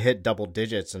didn't even hit double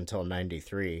digits until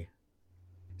 93.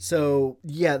 So,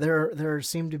 yeah, there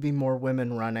seem to be more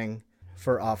women running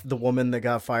for off. The woman that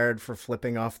got fired for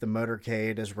flipping off the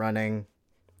motorcade is running.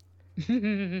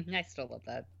 I still love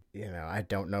that. I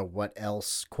don't know what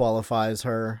else qualifies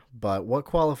her, but what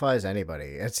qualifies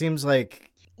anybody? It seems like...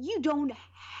 You don't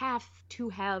have to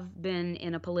have been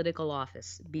in a political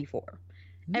office before.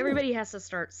 Everybody has to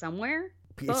start somewhere.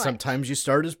 Sometimes you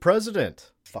start as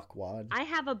president. Fuckwad. I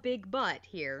have a big but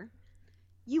here.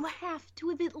 You have to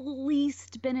have at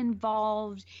least been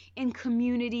involved in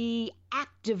community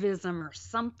activism or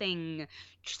something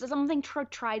to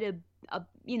try to,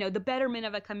 the betterment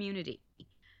of a community,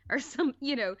 or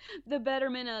the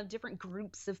betterment of different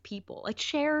groups of people, a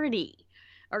charity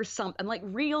or something, like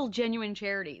real genuine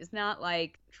charities, not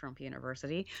like Trump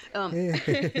University.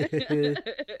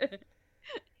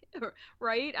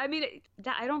 Right? I mean,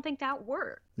 I don't think that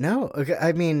worked. No, okay.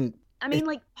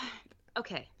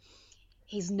 Okay.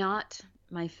 He's not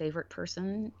my favorite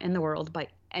person in the world by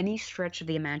any stretch of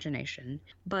the imagination,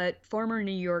 but former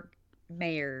New York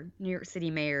City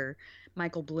Mayor,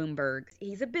 Michael Bloomberg,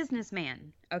 he's a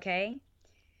businessman, okay?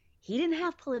 He didn't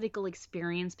have political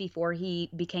experience before he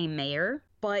became mayor,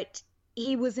 but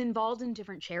he was involved in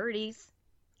different charities.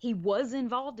 He was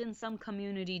involved in some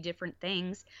community different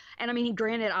things. And I mean,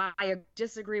 granted, I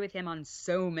disagree with him on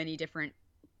so many different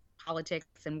politics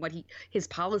and his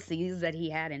policies that he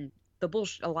had and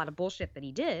a lot of bullshit that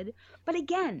he did. But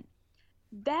again,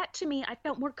 that to me, I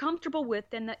felt more comfortable with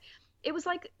than that. It was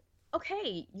like,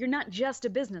 okay, you're not just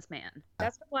a businessman.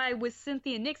 That's why with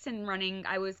Cynthia Nixon running,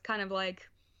 I was kind of like,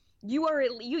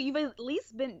 you've at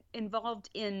least been involved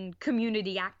in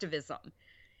community activism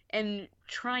and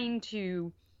trying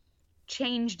to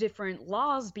changed different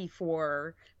laws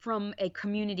before from a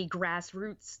community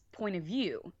grassroots point of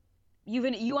view.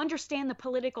 You understand the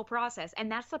political process, and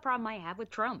that's the problem I have with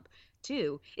Trump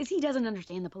too, is he doesn't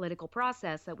understand the political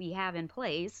process that we have in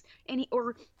place, and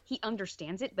he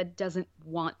understands it but doesn't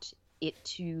want it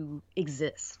to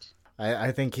exist.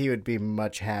 I think he would be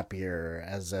much happier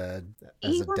as a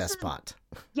despot.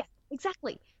 Yeah,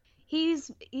 exactly.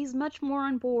 He's much more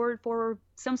on board for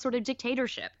some sort of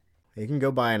dictatorship. He can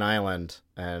go buy an island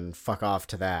and fuck off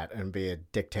to that and be a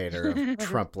dictator of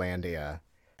Trumplandia.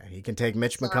 He can take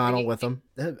Mitch McConnell with him.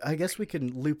 I guess we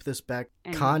can loop this back.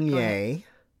 Kanye,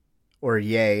 or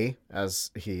Ye,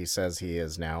 as he says he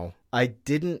is now. I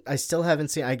still haven't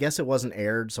seen, I guess it wasn't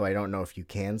aired, so I don't know if you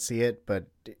can see it, but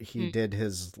he did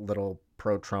his little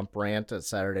pro-Trump rant at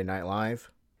Saturday Night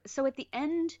Live. So at the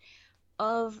end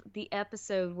of the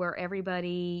episode where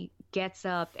everybody gets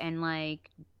up and like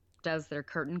does their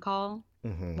curtain call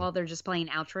while they're just playing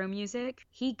outro music,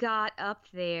 he got up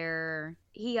there,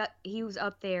 he was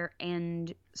up there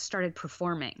and started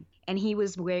performing, and he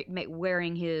was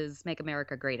wearing his Make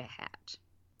America Great hat,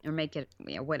 or make it,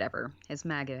 whatever, his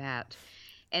MAGA hat,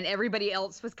 and everybody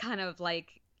else was kind of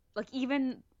like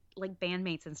even like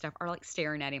bandmates and stuff are like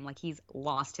staring at him like he's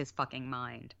lost his fucking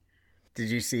mind. Did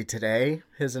you see today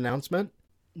his announcement?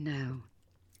 No.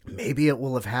 Maybe it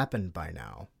will have happened by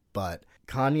now, but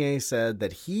Kanye said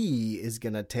that he is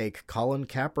going to take Colin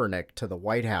Kaepernick to the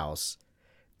White House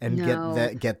and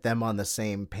get them on the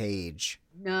same page.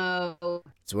 No.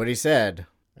 That's what he said.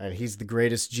 And he's the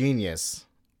greatest genius,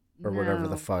 or whatever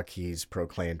the fuck he's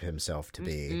proclaimed himself to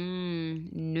be.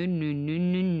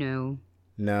 No.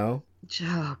 No?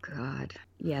 Oh, God.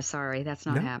 Yeah, sorry. That's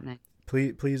not happening.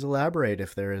 Please elaborate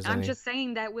if there is any. I'm just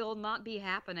saying that will not be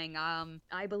happening.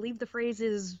 I believe the phrase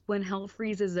is when hell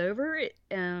freezes over,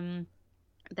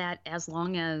 that as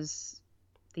long as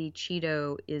the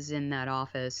Cheeto is in that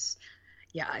office,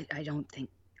 I don't think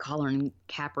Colin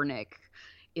Kaepernick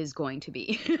is going to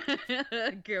be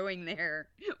going there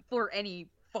for any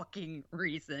fucking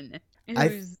reason.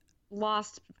 Who's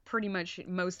lost pretty much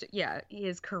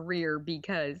his career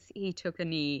because he took a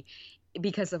knee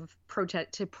because of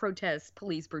protest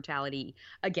police brutality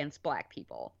against black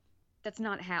people. That's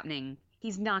not happening.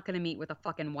 He's not going to meet with a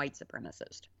fucking white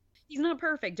supremacist. He's not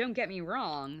perfect, don't get me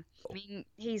wrong. I mean,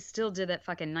 he still did that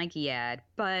fucking Nike ad,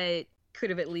 but could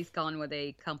have at least gone with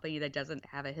a company that doesn't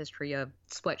have a history of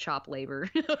sweatshop labor.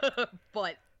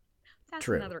 But that's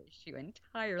another issue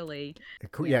entirely.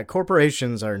 Yeah,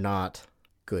 corporations are not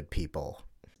good people.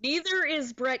 Neither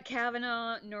is Brett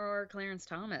Kavanaugh nor Clarence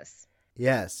Thomas.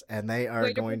 Yes, and they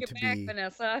are going to be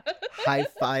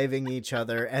high-fiving each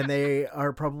other, and they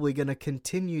are probably going to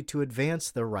continue to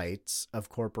advance the rights of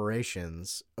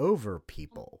corporations over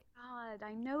people. Oh, God,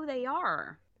 I know they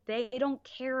are. They don't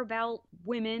care about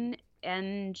women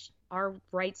and our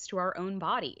rights to our own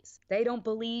bodies. They don't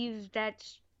believe that,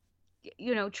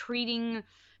 treating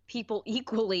people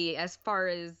equally as far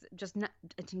as just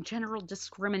general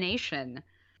discrimination.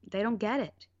 They don't get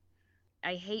it.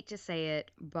 I hate to say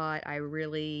it, but I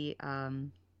really, I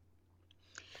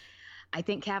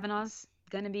think Kavanaugh's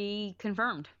going to be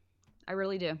confirmed. I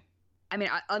really do. I mean,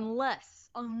 unless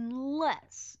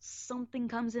something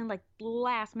comes in like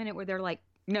last minute where they're like,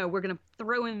 no, we're going to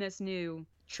throw in this new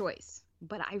choice.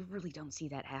 But I really don't see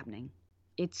that happening.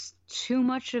 It's too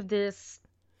much of this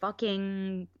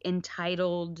fucking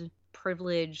entitled,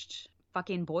 privileged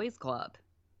fucking boys club.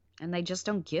 And they just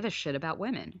don't give a shit about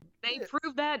women. They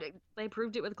proved that. They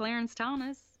proved it with Clarence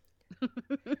Thomas.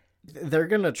 They're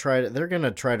gonna try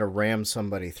to ram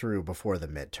somebody through before the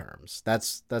midterms.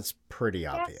 That's pretty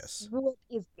obvious.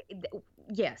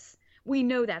 Yes, we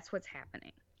know that's what's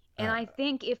happening. And I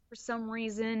think if for some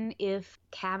reason, if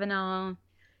Kavanaugh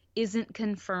isn't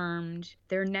confirmed,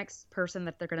 their next person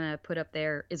that they're gonna put up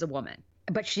there is a woman,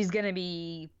 but she's gonna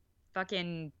be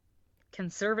fucking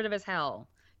conservative as hell.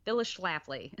 Phyllis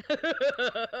Schlafly.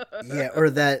 Yeah,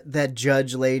 or that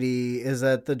judge lady. Is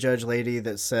that the judge lady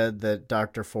that said that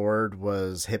Dr. Ford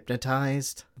was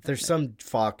hypnotized? There's some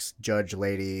Fox judge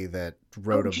lady that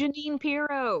wrote Jeanine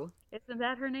Pirro. Isn't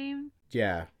that her name?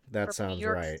 Yeah, that sounds New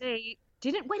York right. State.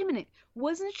 Wait a minute.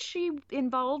 Wasn't she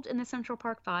involved in the Central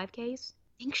Park 5 case?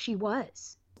 I think she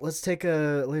was. Let's take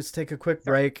a quick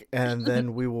break, and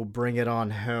then we will bring it on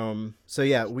home. So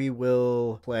yeah, we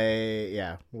will play.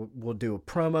 Yeah, we'll do a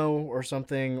promo or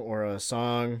something, or a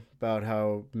song about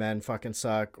how men fucking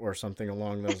suck, or something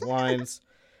along those lines.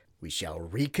 We shall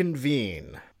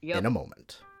reconvene in a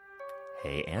moment.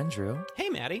 Hey, Andrew. Hey,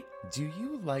 Maddie. Do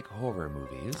you like horror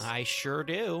movies? I sure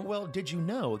do. Well, did you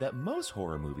know that most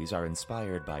horror movies are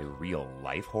inspired by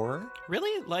real-life horror?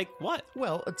 Really? Like what?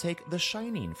 Well, take The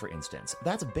Shining, for instance.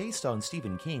 That's based on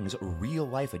Stephen King's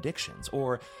real-life addictions,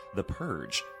 or The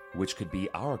Purge, which could be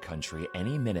our country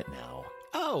any minute now.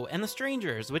 Oh, and The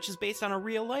Strangers, which is based on a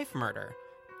real-life murder.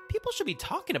 People should be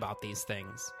talking about these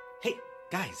things. Hey,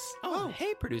 guys. Oh,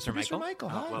 hey, Producer Michael.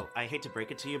 Hi. Well, I hate to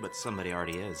break it to you, but somebody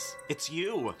already is. It's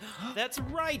you. That's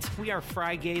right. We are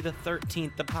Friday the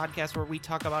 13th, the podcast where we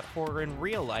talk about horror in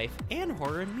real life and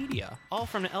horror in media, all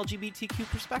from an LGBTQ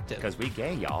perspective. Because we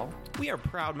gay, y'all. We are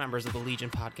proud members of the Legion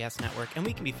Podcast Network, and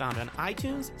we can be found on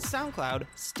iTunes, SoundCloud,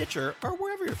 Stitcher, or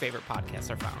wherever your favorite podcasts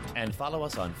are found. And follow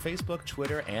us on Facebook,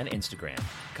 Twitter, and Instagram.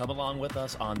 Come along with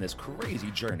us on this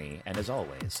crazy journey, and as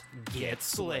always, get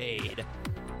slayed.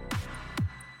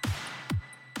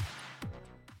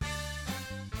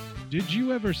 Did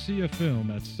you ever see a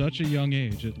film at such a young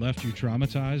age it left you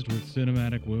traumatized with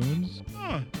cinematic wounds?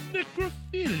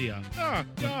 Necrophilia.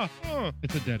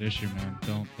 It's a dead issue, man.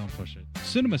 Don't push it.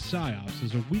 Cinema Psyops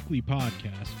is a weekly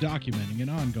podcast documenting an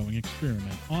ongoing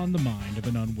experiment on the mind of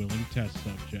an unwilling test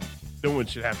subject. No one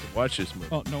should have to watch this movie.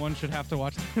 Oh, no one should have to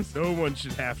watch this? No one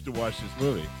should have to watch this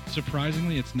movie.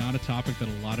 Surprisingly, it's not a topic that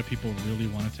a lot of people really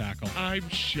want to tackle. I'm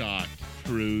shocked,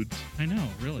 prudes. I know,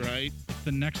 really. Right? It's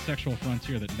the next sexual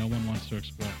frontier that no one wants to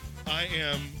explore. I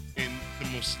am, in the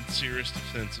most sincerest of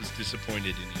senses,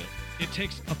 disappointed in you. It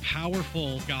takes a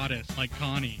powerful goddess like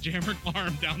Connie, jam her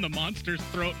arm down the monster's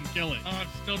throat and kill it. Oh, I'm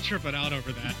still tripping out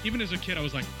over that. Even as a kid, I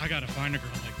was like, I gotta find a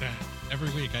girl like that. Every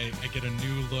week, I get a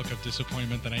new look of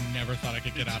disappointment that I never thought I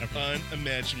could get out of her.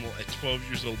 Unimaginable. At 12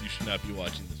 years old, you should not be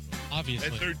watching this movie.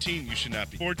 Obviously. At 13, you should not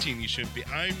be. 14, you shouldn't be.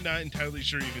 I'm not entirely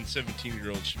sure even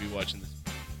 17-year-olds should be watching this movie.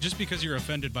 Just because you're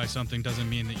offended by something doesn't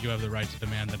mean that you have the right to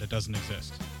demand that it doesn't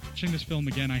exist. Watching this film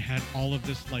again, I had all of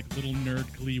this like little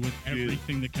nerd glee with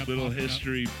everything that kept little popping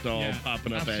history up. doll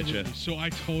popping up absolutely. at you. So I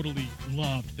totally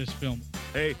loved this film.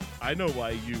 Hey, I know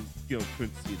why you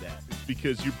couldn't see that. It's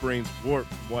because your brain's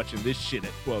warped from watching this shit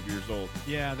at 12 years old.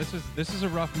 Yeah, this is a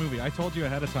rough movie. I told you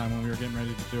ahead of time when we were getting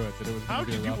ready to do it that it was going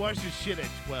to be a rough How could you watch one. this shit at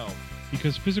 12?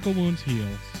 Because physical wounds heal,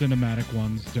 cinematic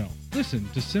ones don't. Listen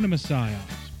to Cinema Psyops.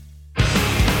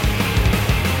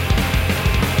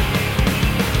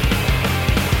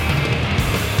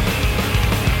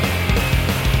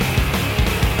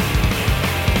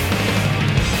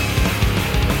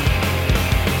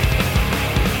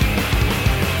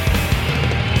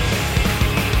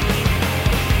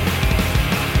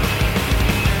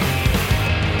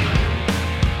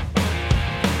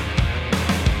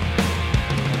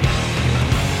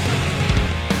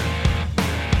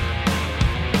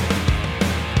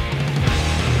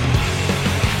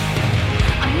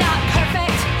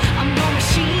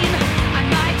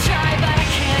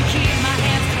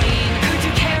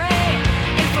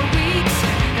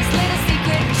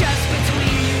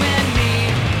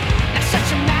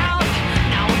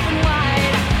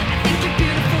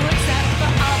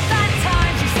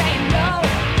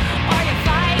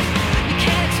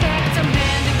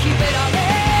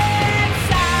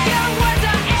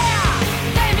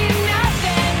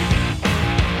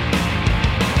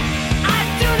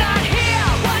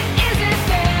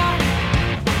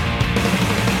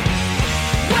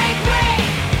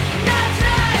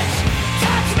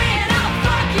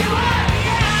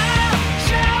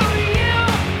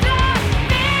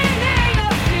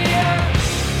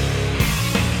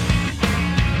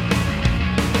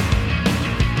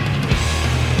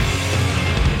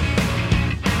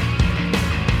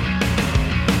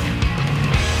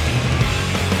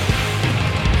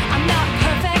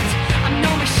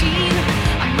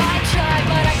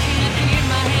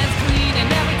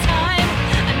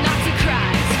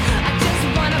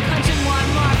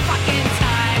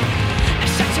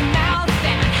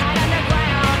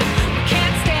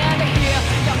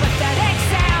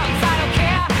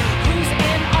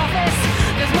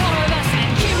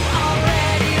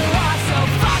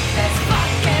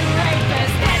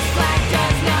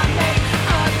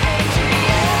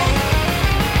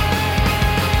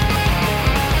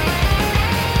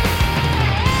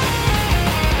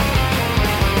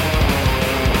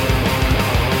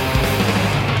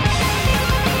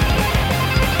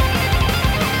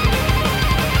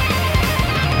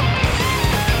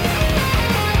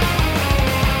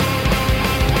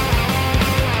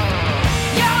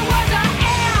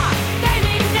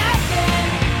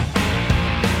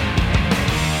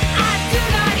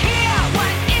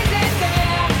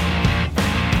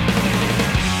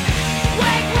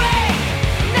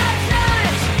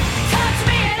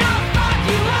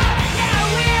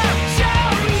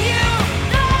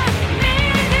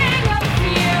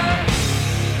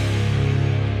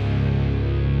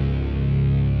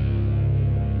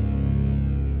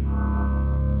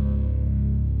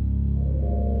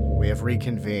 have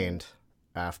reconvened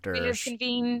after... We have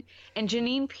convened, and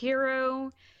Janine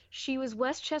Pirro, she was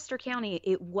Westchester County.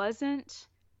 It wasn't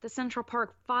the Central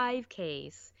Park 5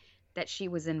 case that she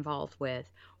was involved with,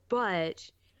 but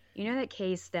you know that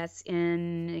case that's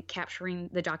in Capturing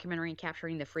the documentary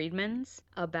Capturing the Freedmans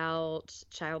about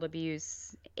child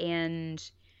abuse,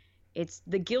 and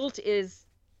the guilt is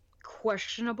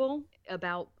questionable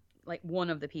about like one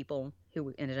of the people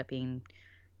who ended up being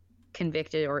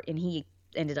convicted, and he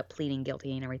ended up pleading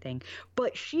guilty and everything,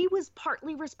 but she was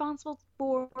partly responsible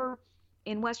for,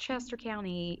 in Westchester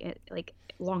County, like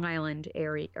Long Island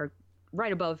area, or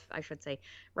right above, I should say,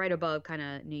 right above kind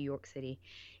of New York City.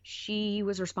 She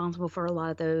was responsible for a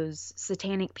lot of those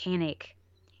satanic panic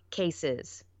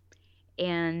cases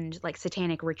and like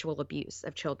satanic ritual abuse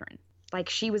of children. Like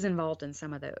she was involved in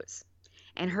some of those.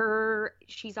 And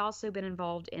she's also been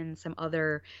involved in some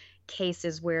other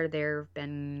cases where there have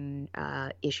been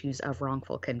issues of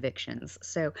wrongful convictions.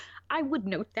 So I would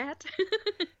note that.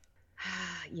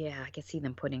 Yeah, I could see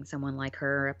them putting someone like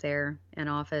her up there in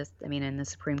office. I mean, in the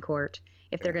Supreme Court,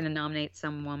 if they're going to nominate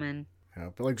some woman. Yeah,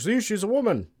 but like, see, she's a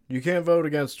woman. You can't vote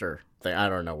against her. I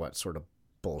don't know what sort of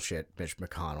bullshit Mitch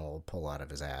McConnell will pull out of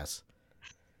his ass.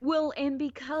 Well, and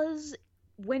because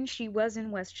when she was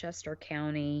in Westchester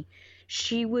County,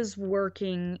 she was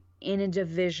working in a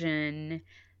division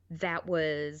that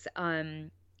was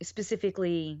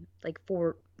specifically like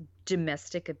for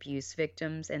domestic abuse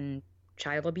victims and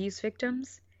child abuse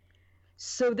victims.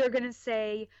 So they're going to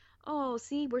say, oh,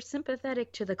 see, we're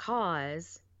sympathetic to the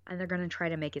cause, and they're going to try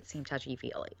to make it seem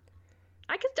touchy-feely.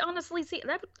 I could honestly see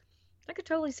that. I could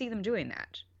totally see them doing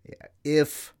that. Yeah,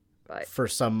 if for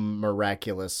some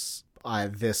miraculous,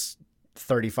 this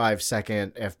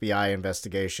 35-second FBI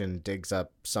investigation digs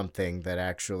up something that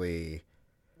actually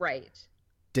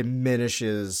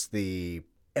diminishes the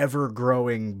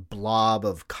ever-growing blob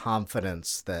of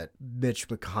confidence that Mitch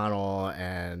McConnell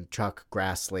and Chuck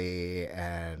Grassley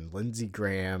and Lindsey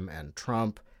Graham and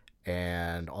Trump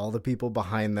and all the people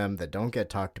behind them that don't get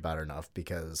talked about enough,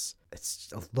 because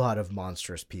it's a lot of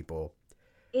monstrous people.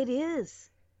 It is.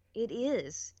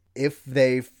 If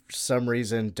they, for some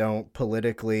reason, don't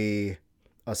politically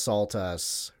assault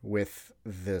us with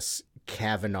this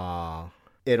Kavanaugh,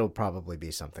 it'll probably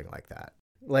be something like that.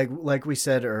 Like we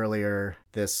said earlier,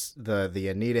 the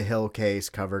Anita Hill case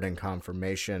covered in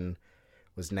Confirmation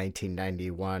was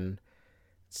 1991.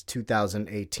 It's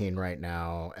 2018 right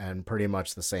now, and pretty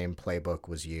much the same playbook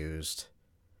was used.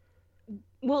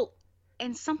 Well,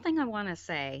 and something I want to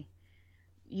say,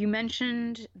 you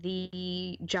mentioned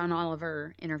the John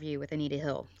Oliver interview with Anita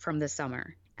Hill from this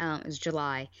summer. It was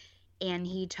July. And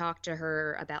he talked to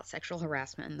her about sexual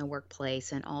harassment in the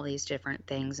workplace and all these different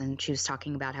things. And she was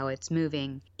talking about how it's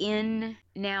moving.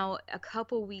 Now, a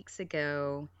couple weeks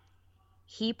ago,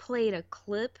 he played a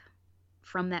clip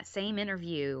from that same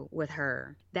interview with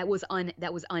her that was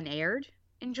unaired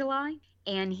in July.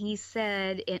 And he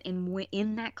said,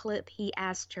 in that clip, he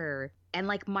asked her, and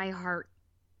like my heart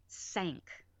sank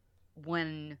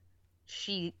when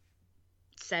she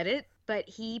said it. But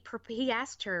he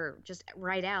asked her just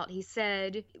right out. He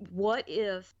said, what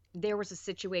if there was a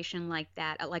situation like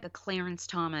that, like a Clarence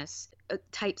Thomas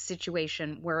type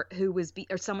situation or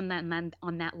someone that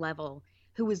on that level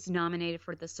who was nominated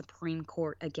for the Supreme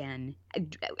Court again?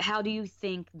 How do you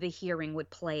think the hearing would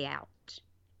play out?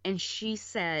 And she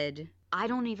said, I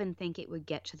don't even think it would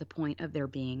get to the point of there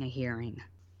being a hearing.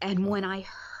 And when I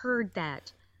heard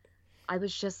that, I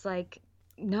was just like,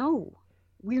 no,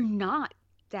 we're not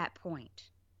that point.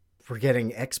 We're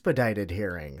getting expedited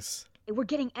hearings.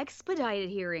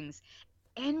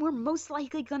 And we're most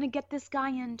likely going to get this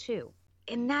guy in too.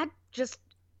 And that's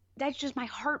just my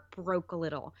heart broke a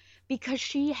little, because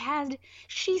she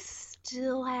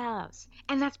still has.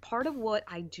 And that's part of what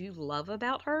I do love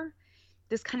about her,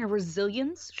 this kind of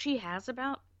resilience she has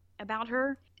about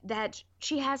her, that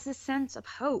she has this sense of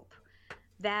hope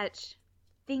that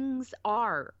things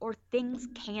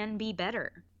can be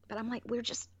better. But I'm like,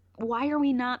 why are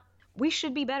we not? We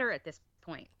should be better at this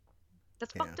point.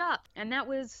 That's fucked up. And that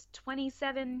was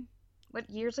 27,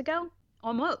 years ago?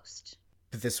 Almost.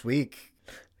 This week.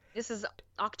 This is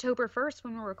October 1st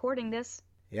when we're recording this.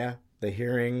 Yeah, the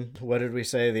hearing, what did we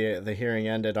say? The hearing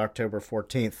ended October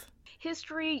 14th.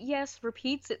 History, yes,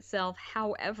 repeats itself.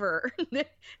 However,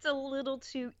 it's a little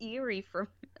too eerie,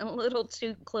 a little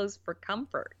too close for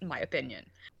comfort, in my opinion.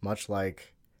 Much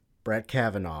like Brett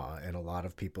Kavanaugh in a lot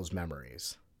of people's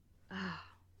memories.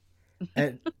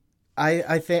 And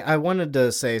I think I wanted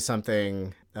to say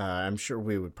something. I'm sure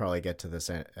we would probably get to this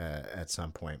at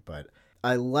some point, but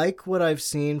I like what I've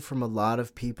seen from a lot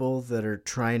of people that are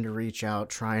trying to reach out,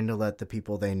 trying to let the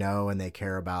people they know and they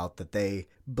care about, that they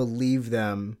believe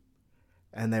them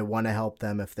and they want to help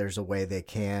them if there's a way they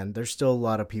can. There's still a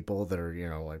lot of people that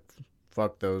are, like,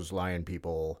 fuck those lying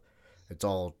people. It's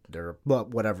all, they're, but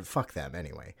whatever, fuck them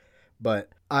anyway. But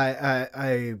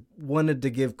I wanted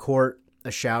to give Court a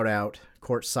shout out,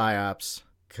 Court Psyops,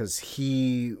 because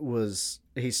he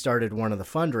started one of the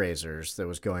fundraisers that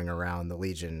was going around the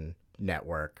Legion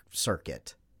network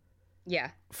circuit. Yeah.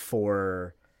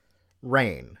 For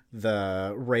RAIN,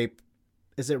 the rape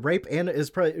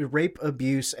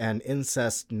abuse and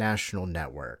incest national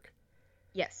network.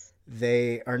 Yes.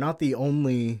 They are not the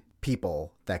only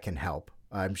people that can help.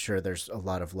 I'm sure there's a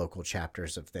lot of local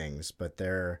chapters of things, but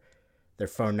their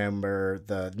phone number,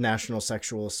 the National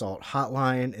Sexual Assault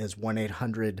Hotline, is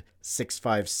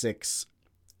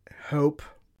 1-800-656-HOPE.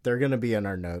 They're going to be in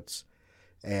our notes.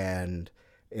 And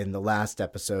in the last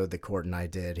episode the Court and I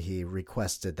did, he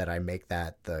requested that I make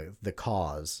that the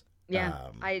cause. Yeah,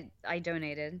 I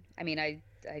donated. I mean, I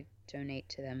donate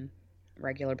to them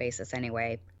regular basis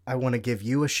anyway. I want to give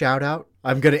you a shout out.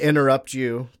 I'm going to interrupt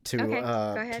you to go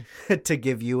ahead. to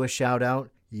give you a shout out.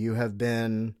 You have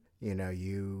been,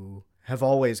 you have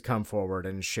always come forward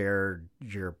and shared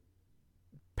your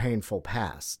painful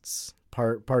pasts,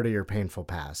 part of your painful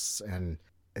pasts, and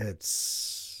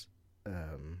it's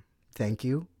thank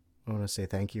you. I want to say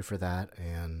thank you for that,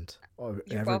 and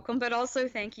you're welcome, but also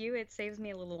thank you. It saves me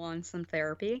a little on some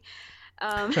therapy.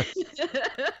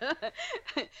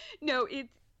 No,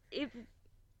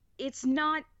 it's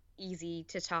not easy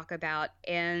to talk about,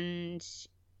 and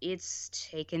it's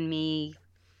taken me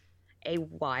a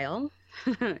while,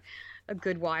 a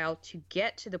good while, to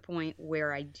get to the point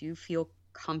where I do feel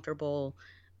comfortable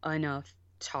enough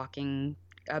talking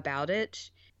about it.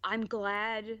 I'm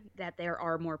glad that there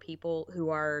are more people who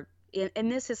are,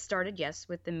 and this has started, yes,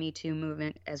 with the Me Too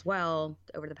movement as well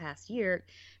over the past year,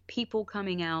 people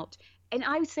coming out. And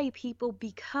I would say people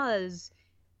because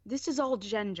this is all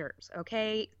genders,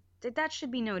 okay? That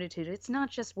should be noted too. It's not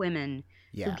just women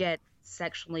who get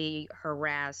sexually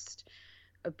harassed,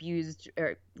 abused,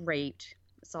 or raped,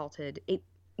 assaulted.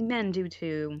 Men do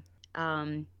too.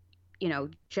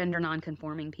 Gender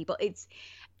non-conforming people.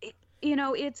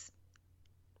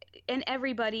 And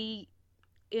everybody,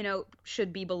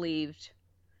 should be believed.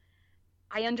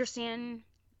 I understand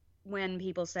when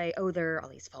people say, oh, there are all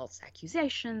these false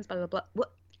accusations, blah, blah, blah.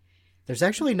 Well, there's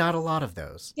actually not a lot of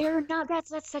those. They're not.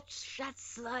 That's such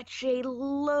a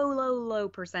low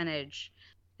percentage.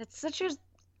 That's such a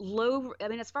low. I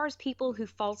mean, as far as people who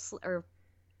falsely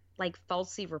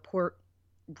report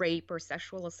rape or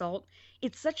sexual assault,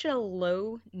 it's such a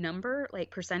low number, like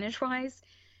percentage-wise,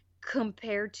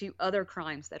 compared to other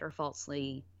crimes that are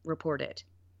falsely reported.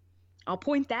 I'll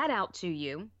point that out to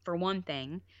you, for one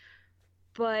thing.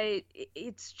 But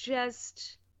it's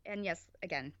just, and yes,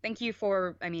 again, thank you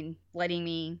for, letting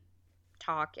me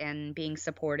talk and being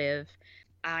supportive.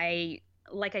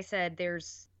 Like I said,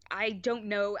 I don't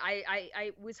know,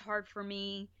 it was hard for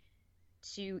me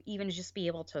to even just be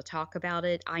able to talk about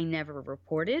it. I never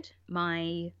reported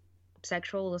my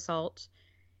sexual assault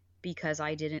because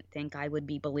I didn't think I would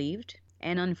be believed.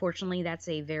 And unfortunately, that's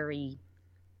a very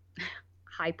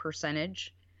high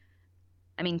percentage.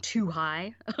 Too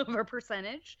high of a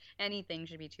percentage. Anything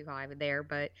should be too high there,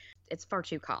 but it's far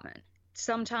too common.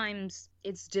 Sometimes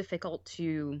it's difficult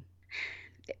to...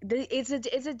 It's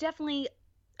a definitely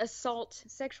assault,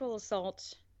 sexual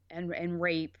assault, and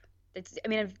rape. It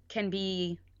can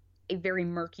be a very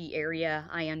murky area.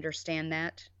 I understand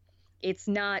that. It's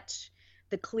not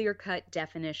the clear-cut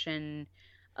definition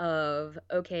of,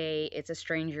 okay, it's a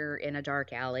stranger in a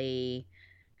dark alley.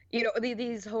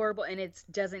 These horrible, and it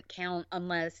doesn't count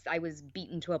unless I was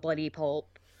beaten to a bloody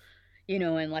pulp,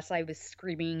 unless I was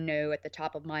screaming no at the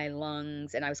top of my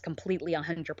lungs and I was completely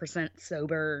 100%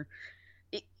 sober.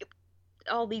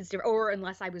 All these different, or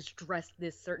unless I was dressed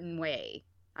this certain way.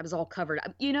 I was all covered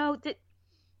up.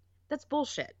 That's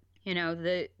bullshit.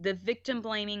 The victim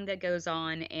blaming that goes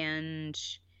on, and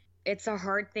it's a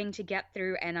hard thing to get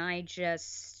through, and I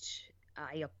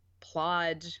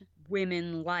applaud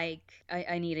women like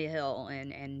Anita Hill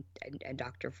and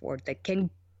Dr. Ford that can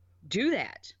do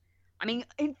that.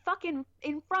 In front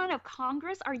of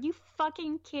Congress? Are you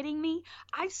fucking kidding me?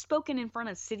 I've spoken in front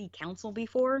of city council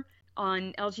before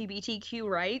on LGBTQ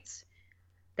rights.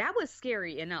 That was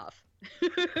scary enough.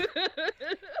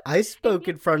 I spoke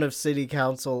in front of city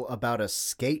council about a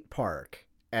skate park,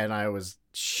 and I was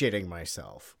shitting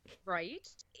myself. Right?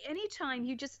 Anytime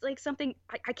you just something,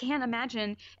 I can't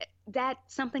imagine that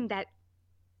something that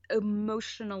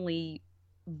emotionally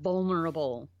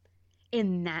vulnerable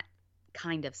in that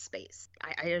kind of space.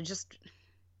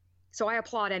 So I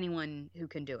applaud anyone who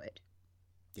can do it.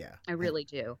 Yeah. I really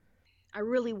do. I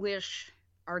really wish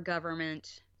our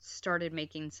government started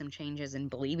making some changes in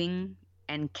believing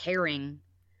and caring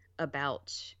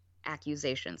about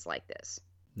accusations like this.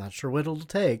 Not sure what it'll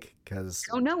take, because...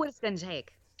 I don't know what it's going to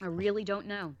take. I really don't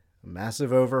know. A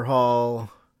massive overhaul,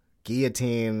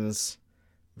 guillotines,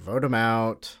 vote them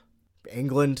out,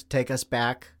 England take us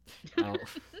back. No.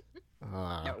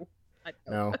 No. I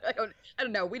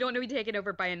don't know. We don't know be taken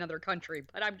over by another country,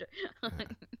 but I'm just...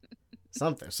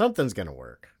 Something's going to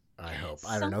work, I hope.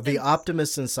 I don't know. The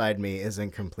optimist inside me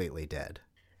isn't completely dead.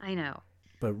 I know.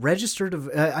 But registered...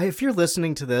 if you're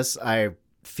listening to this, I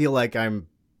feel like I'm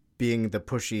being the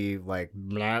pushy, like,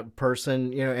 blah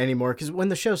person, anymore. Because when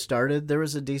the show started, there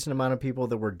was a decent amount of people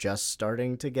that were just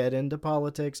starting to get into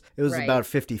politics. It was about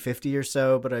 50-50 or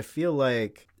so. But I feel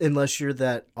like, unless you're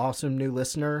that awesome new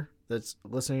listener that's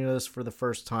listening to this for the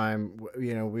first time,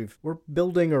 we're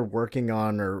building or working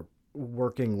on or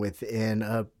working within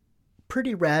a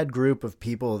pretty rad group of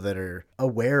people that are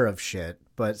aware of shit.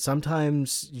 But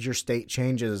sometimes your state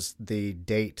changes the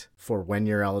date for when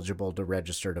you're eligible to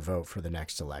register to vote for the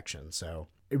next election. So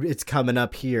it's coming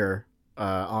up here.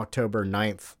 October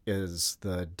 9th is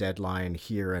the deadline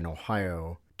here in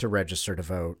Ohio to register to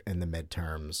vote in the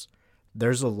midterms.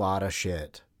 There's a lot of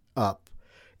shit up.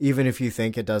 Even if you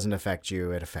think it doesn't affect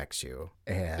you, it affects you.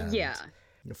 And yeah.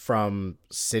 From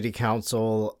city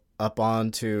council up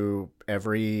onto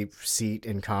every seat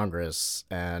in Congress,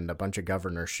 and a bunch of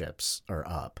governorships are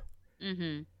up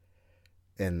in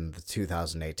the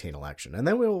 2018 election. And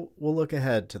then we'll look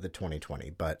ahead to the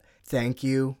 2020. But thank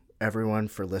you, everyone,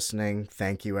 for listening.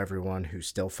 Thank you, everyone who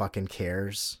still fucking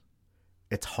cares.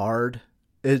 It's hard.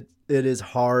 It is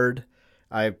hard.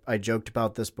 I joked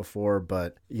about this before,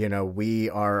 but, we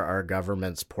are our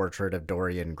government's portrait of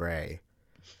Dorian Gray.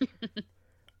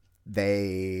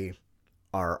 They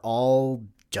are all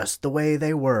just the way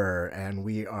they were, and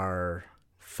we are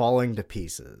falling to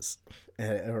pieces,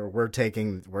 or we're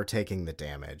taking the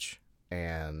damage.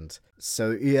 And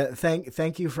so, yeah,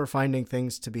 thank you for finding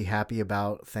things to be happy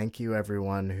about. Thank you,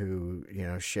 everyone who,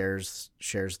 shares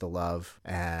the love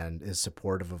and is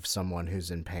supportive of someone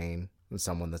who's in pain and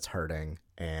someone that's hurting,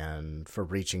 and for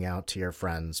reaching out to your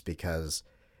friends, because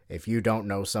if you don't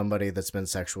know somebody that's been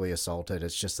sexually assaulted,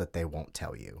 it's just that they won't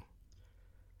tell you.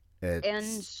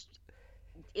 And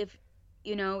if,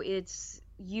 it's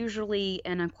usually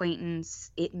an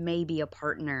acquaintance, it may be a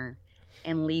partner,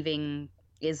 and leaving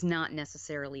is not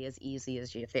necessarily as easy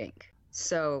as you think.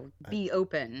 So be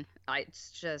open.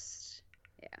 It's just,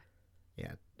 yeah.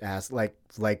 Yeah. Ask like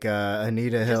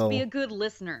Anita Hill. Just be a good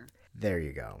listener. There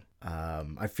you go.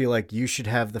 I feel like you should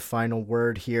have the final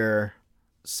word here.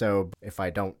 So if I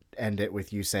don't end it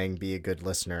with you saying be a good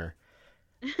listener,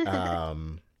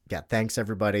 yeah, thanks,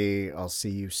 everybody. I'll see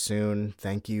you soon.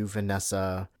 Thank you,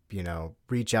 Vanessa.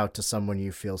 Reach out to someone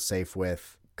you feel safe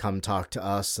with. Come talk to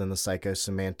us in the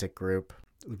Psychosemantic group.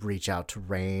 Reach out to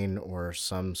Rain or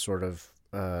some sort of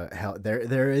help.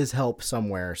 There is help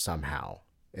somewhere, somehow,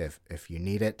 if you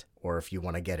need it, or if you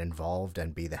want to get involved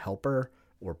and be the helper,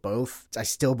 or both. I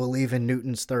still believe in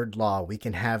Newton's third law. We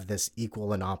can have this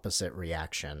equal and opposite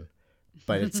reaction,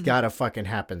 but it's got to fucking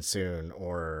happen soon,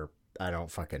 or I don't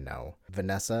fucking know.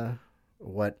 Vanessa,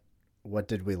 what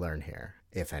did we learn here,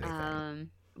 if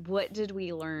anything? What did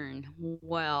we learn?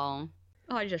 Well,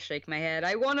 I just shake my head.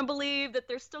 I want to believe that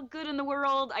there's still good in the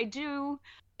world. I do.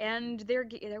 And there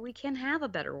we can have a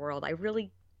better world.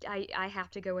 I have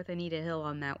to go with Anita Hill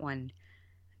on that one.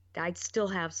 I still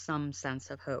have some sense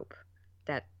of hope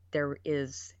that there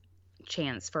is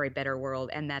chance for a better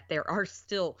world, and that there are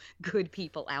still good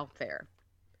people out there.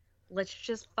 Let's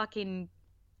just fucking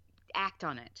act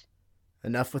on it.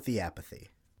 Enough with the apathy.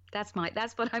 That's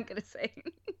what I'm gonna say.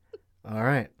 All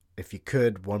right. If you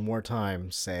could, one more time,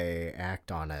 say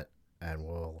act on it, and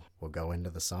we'll go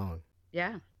into the song.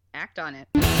 Yeah, act on it.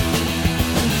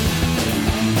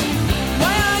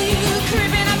 Why are you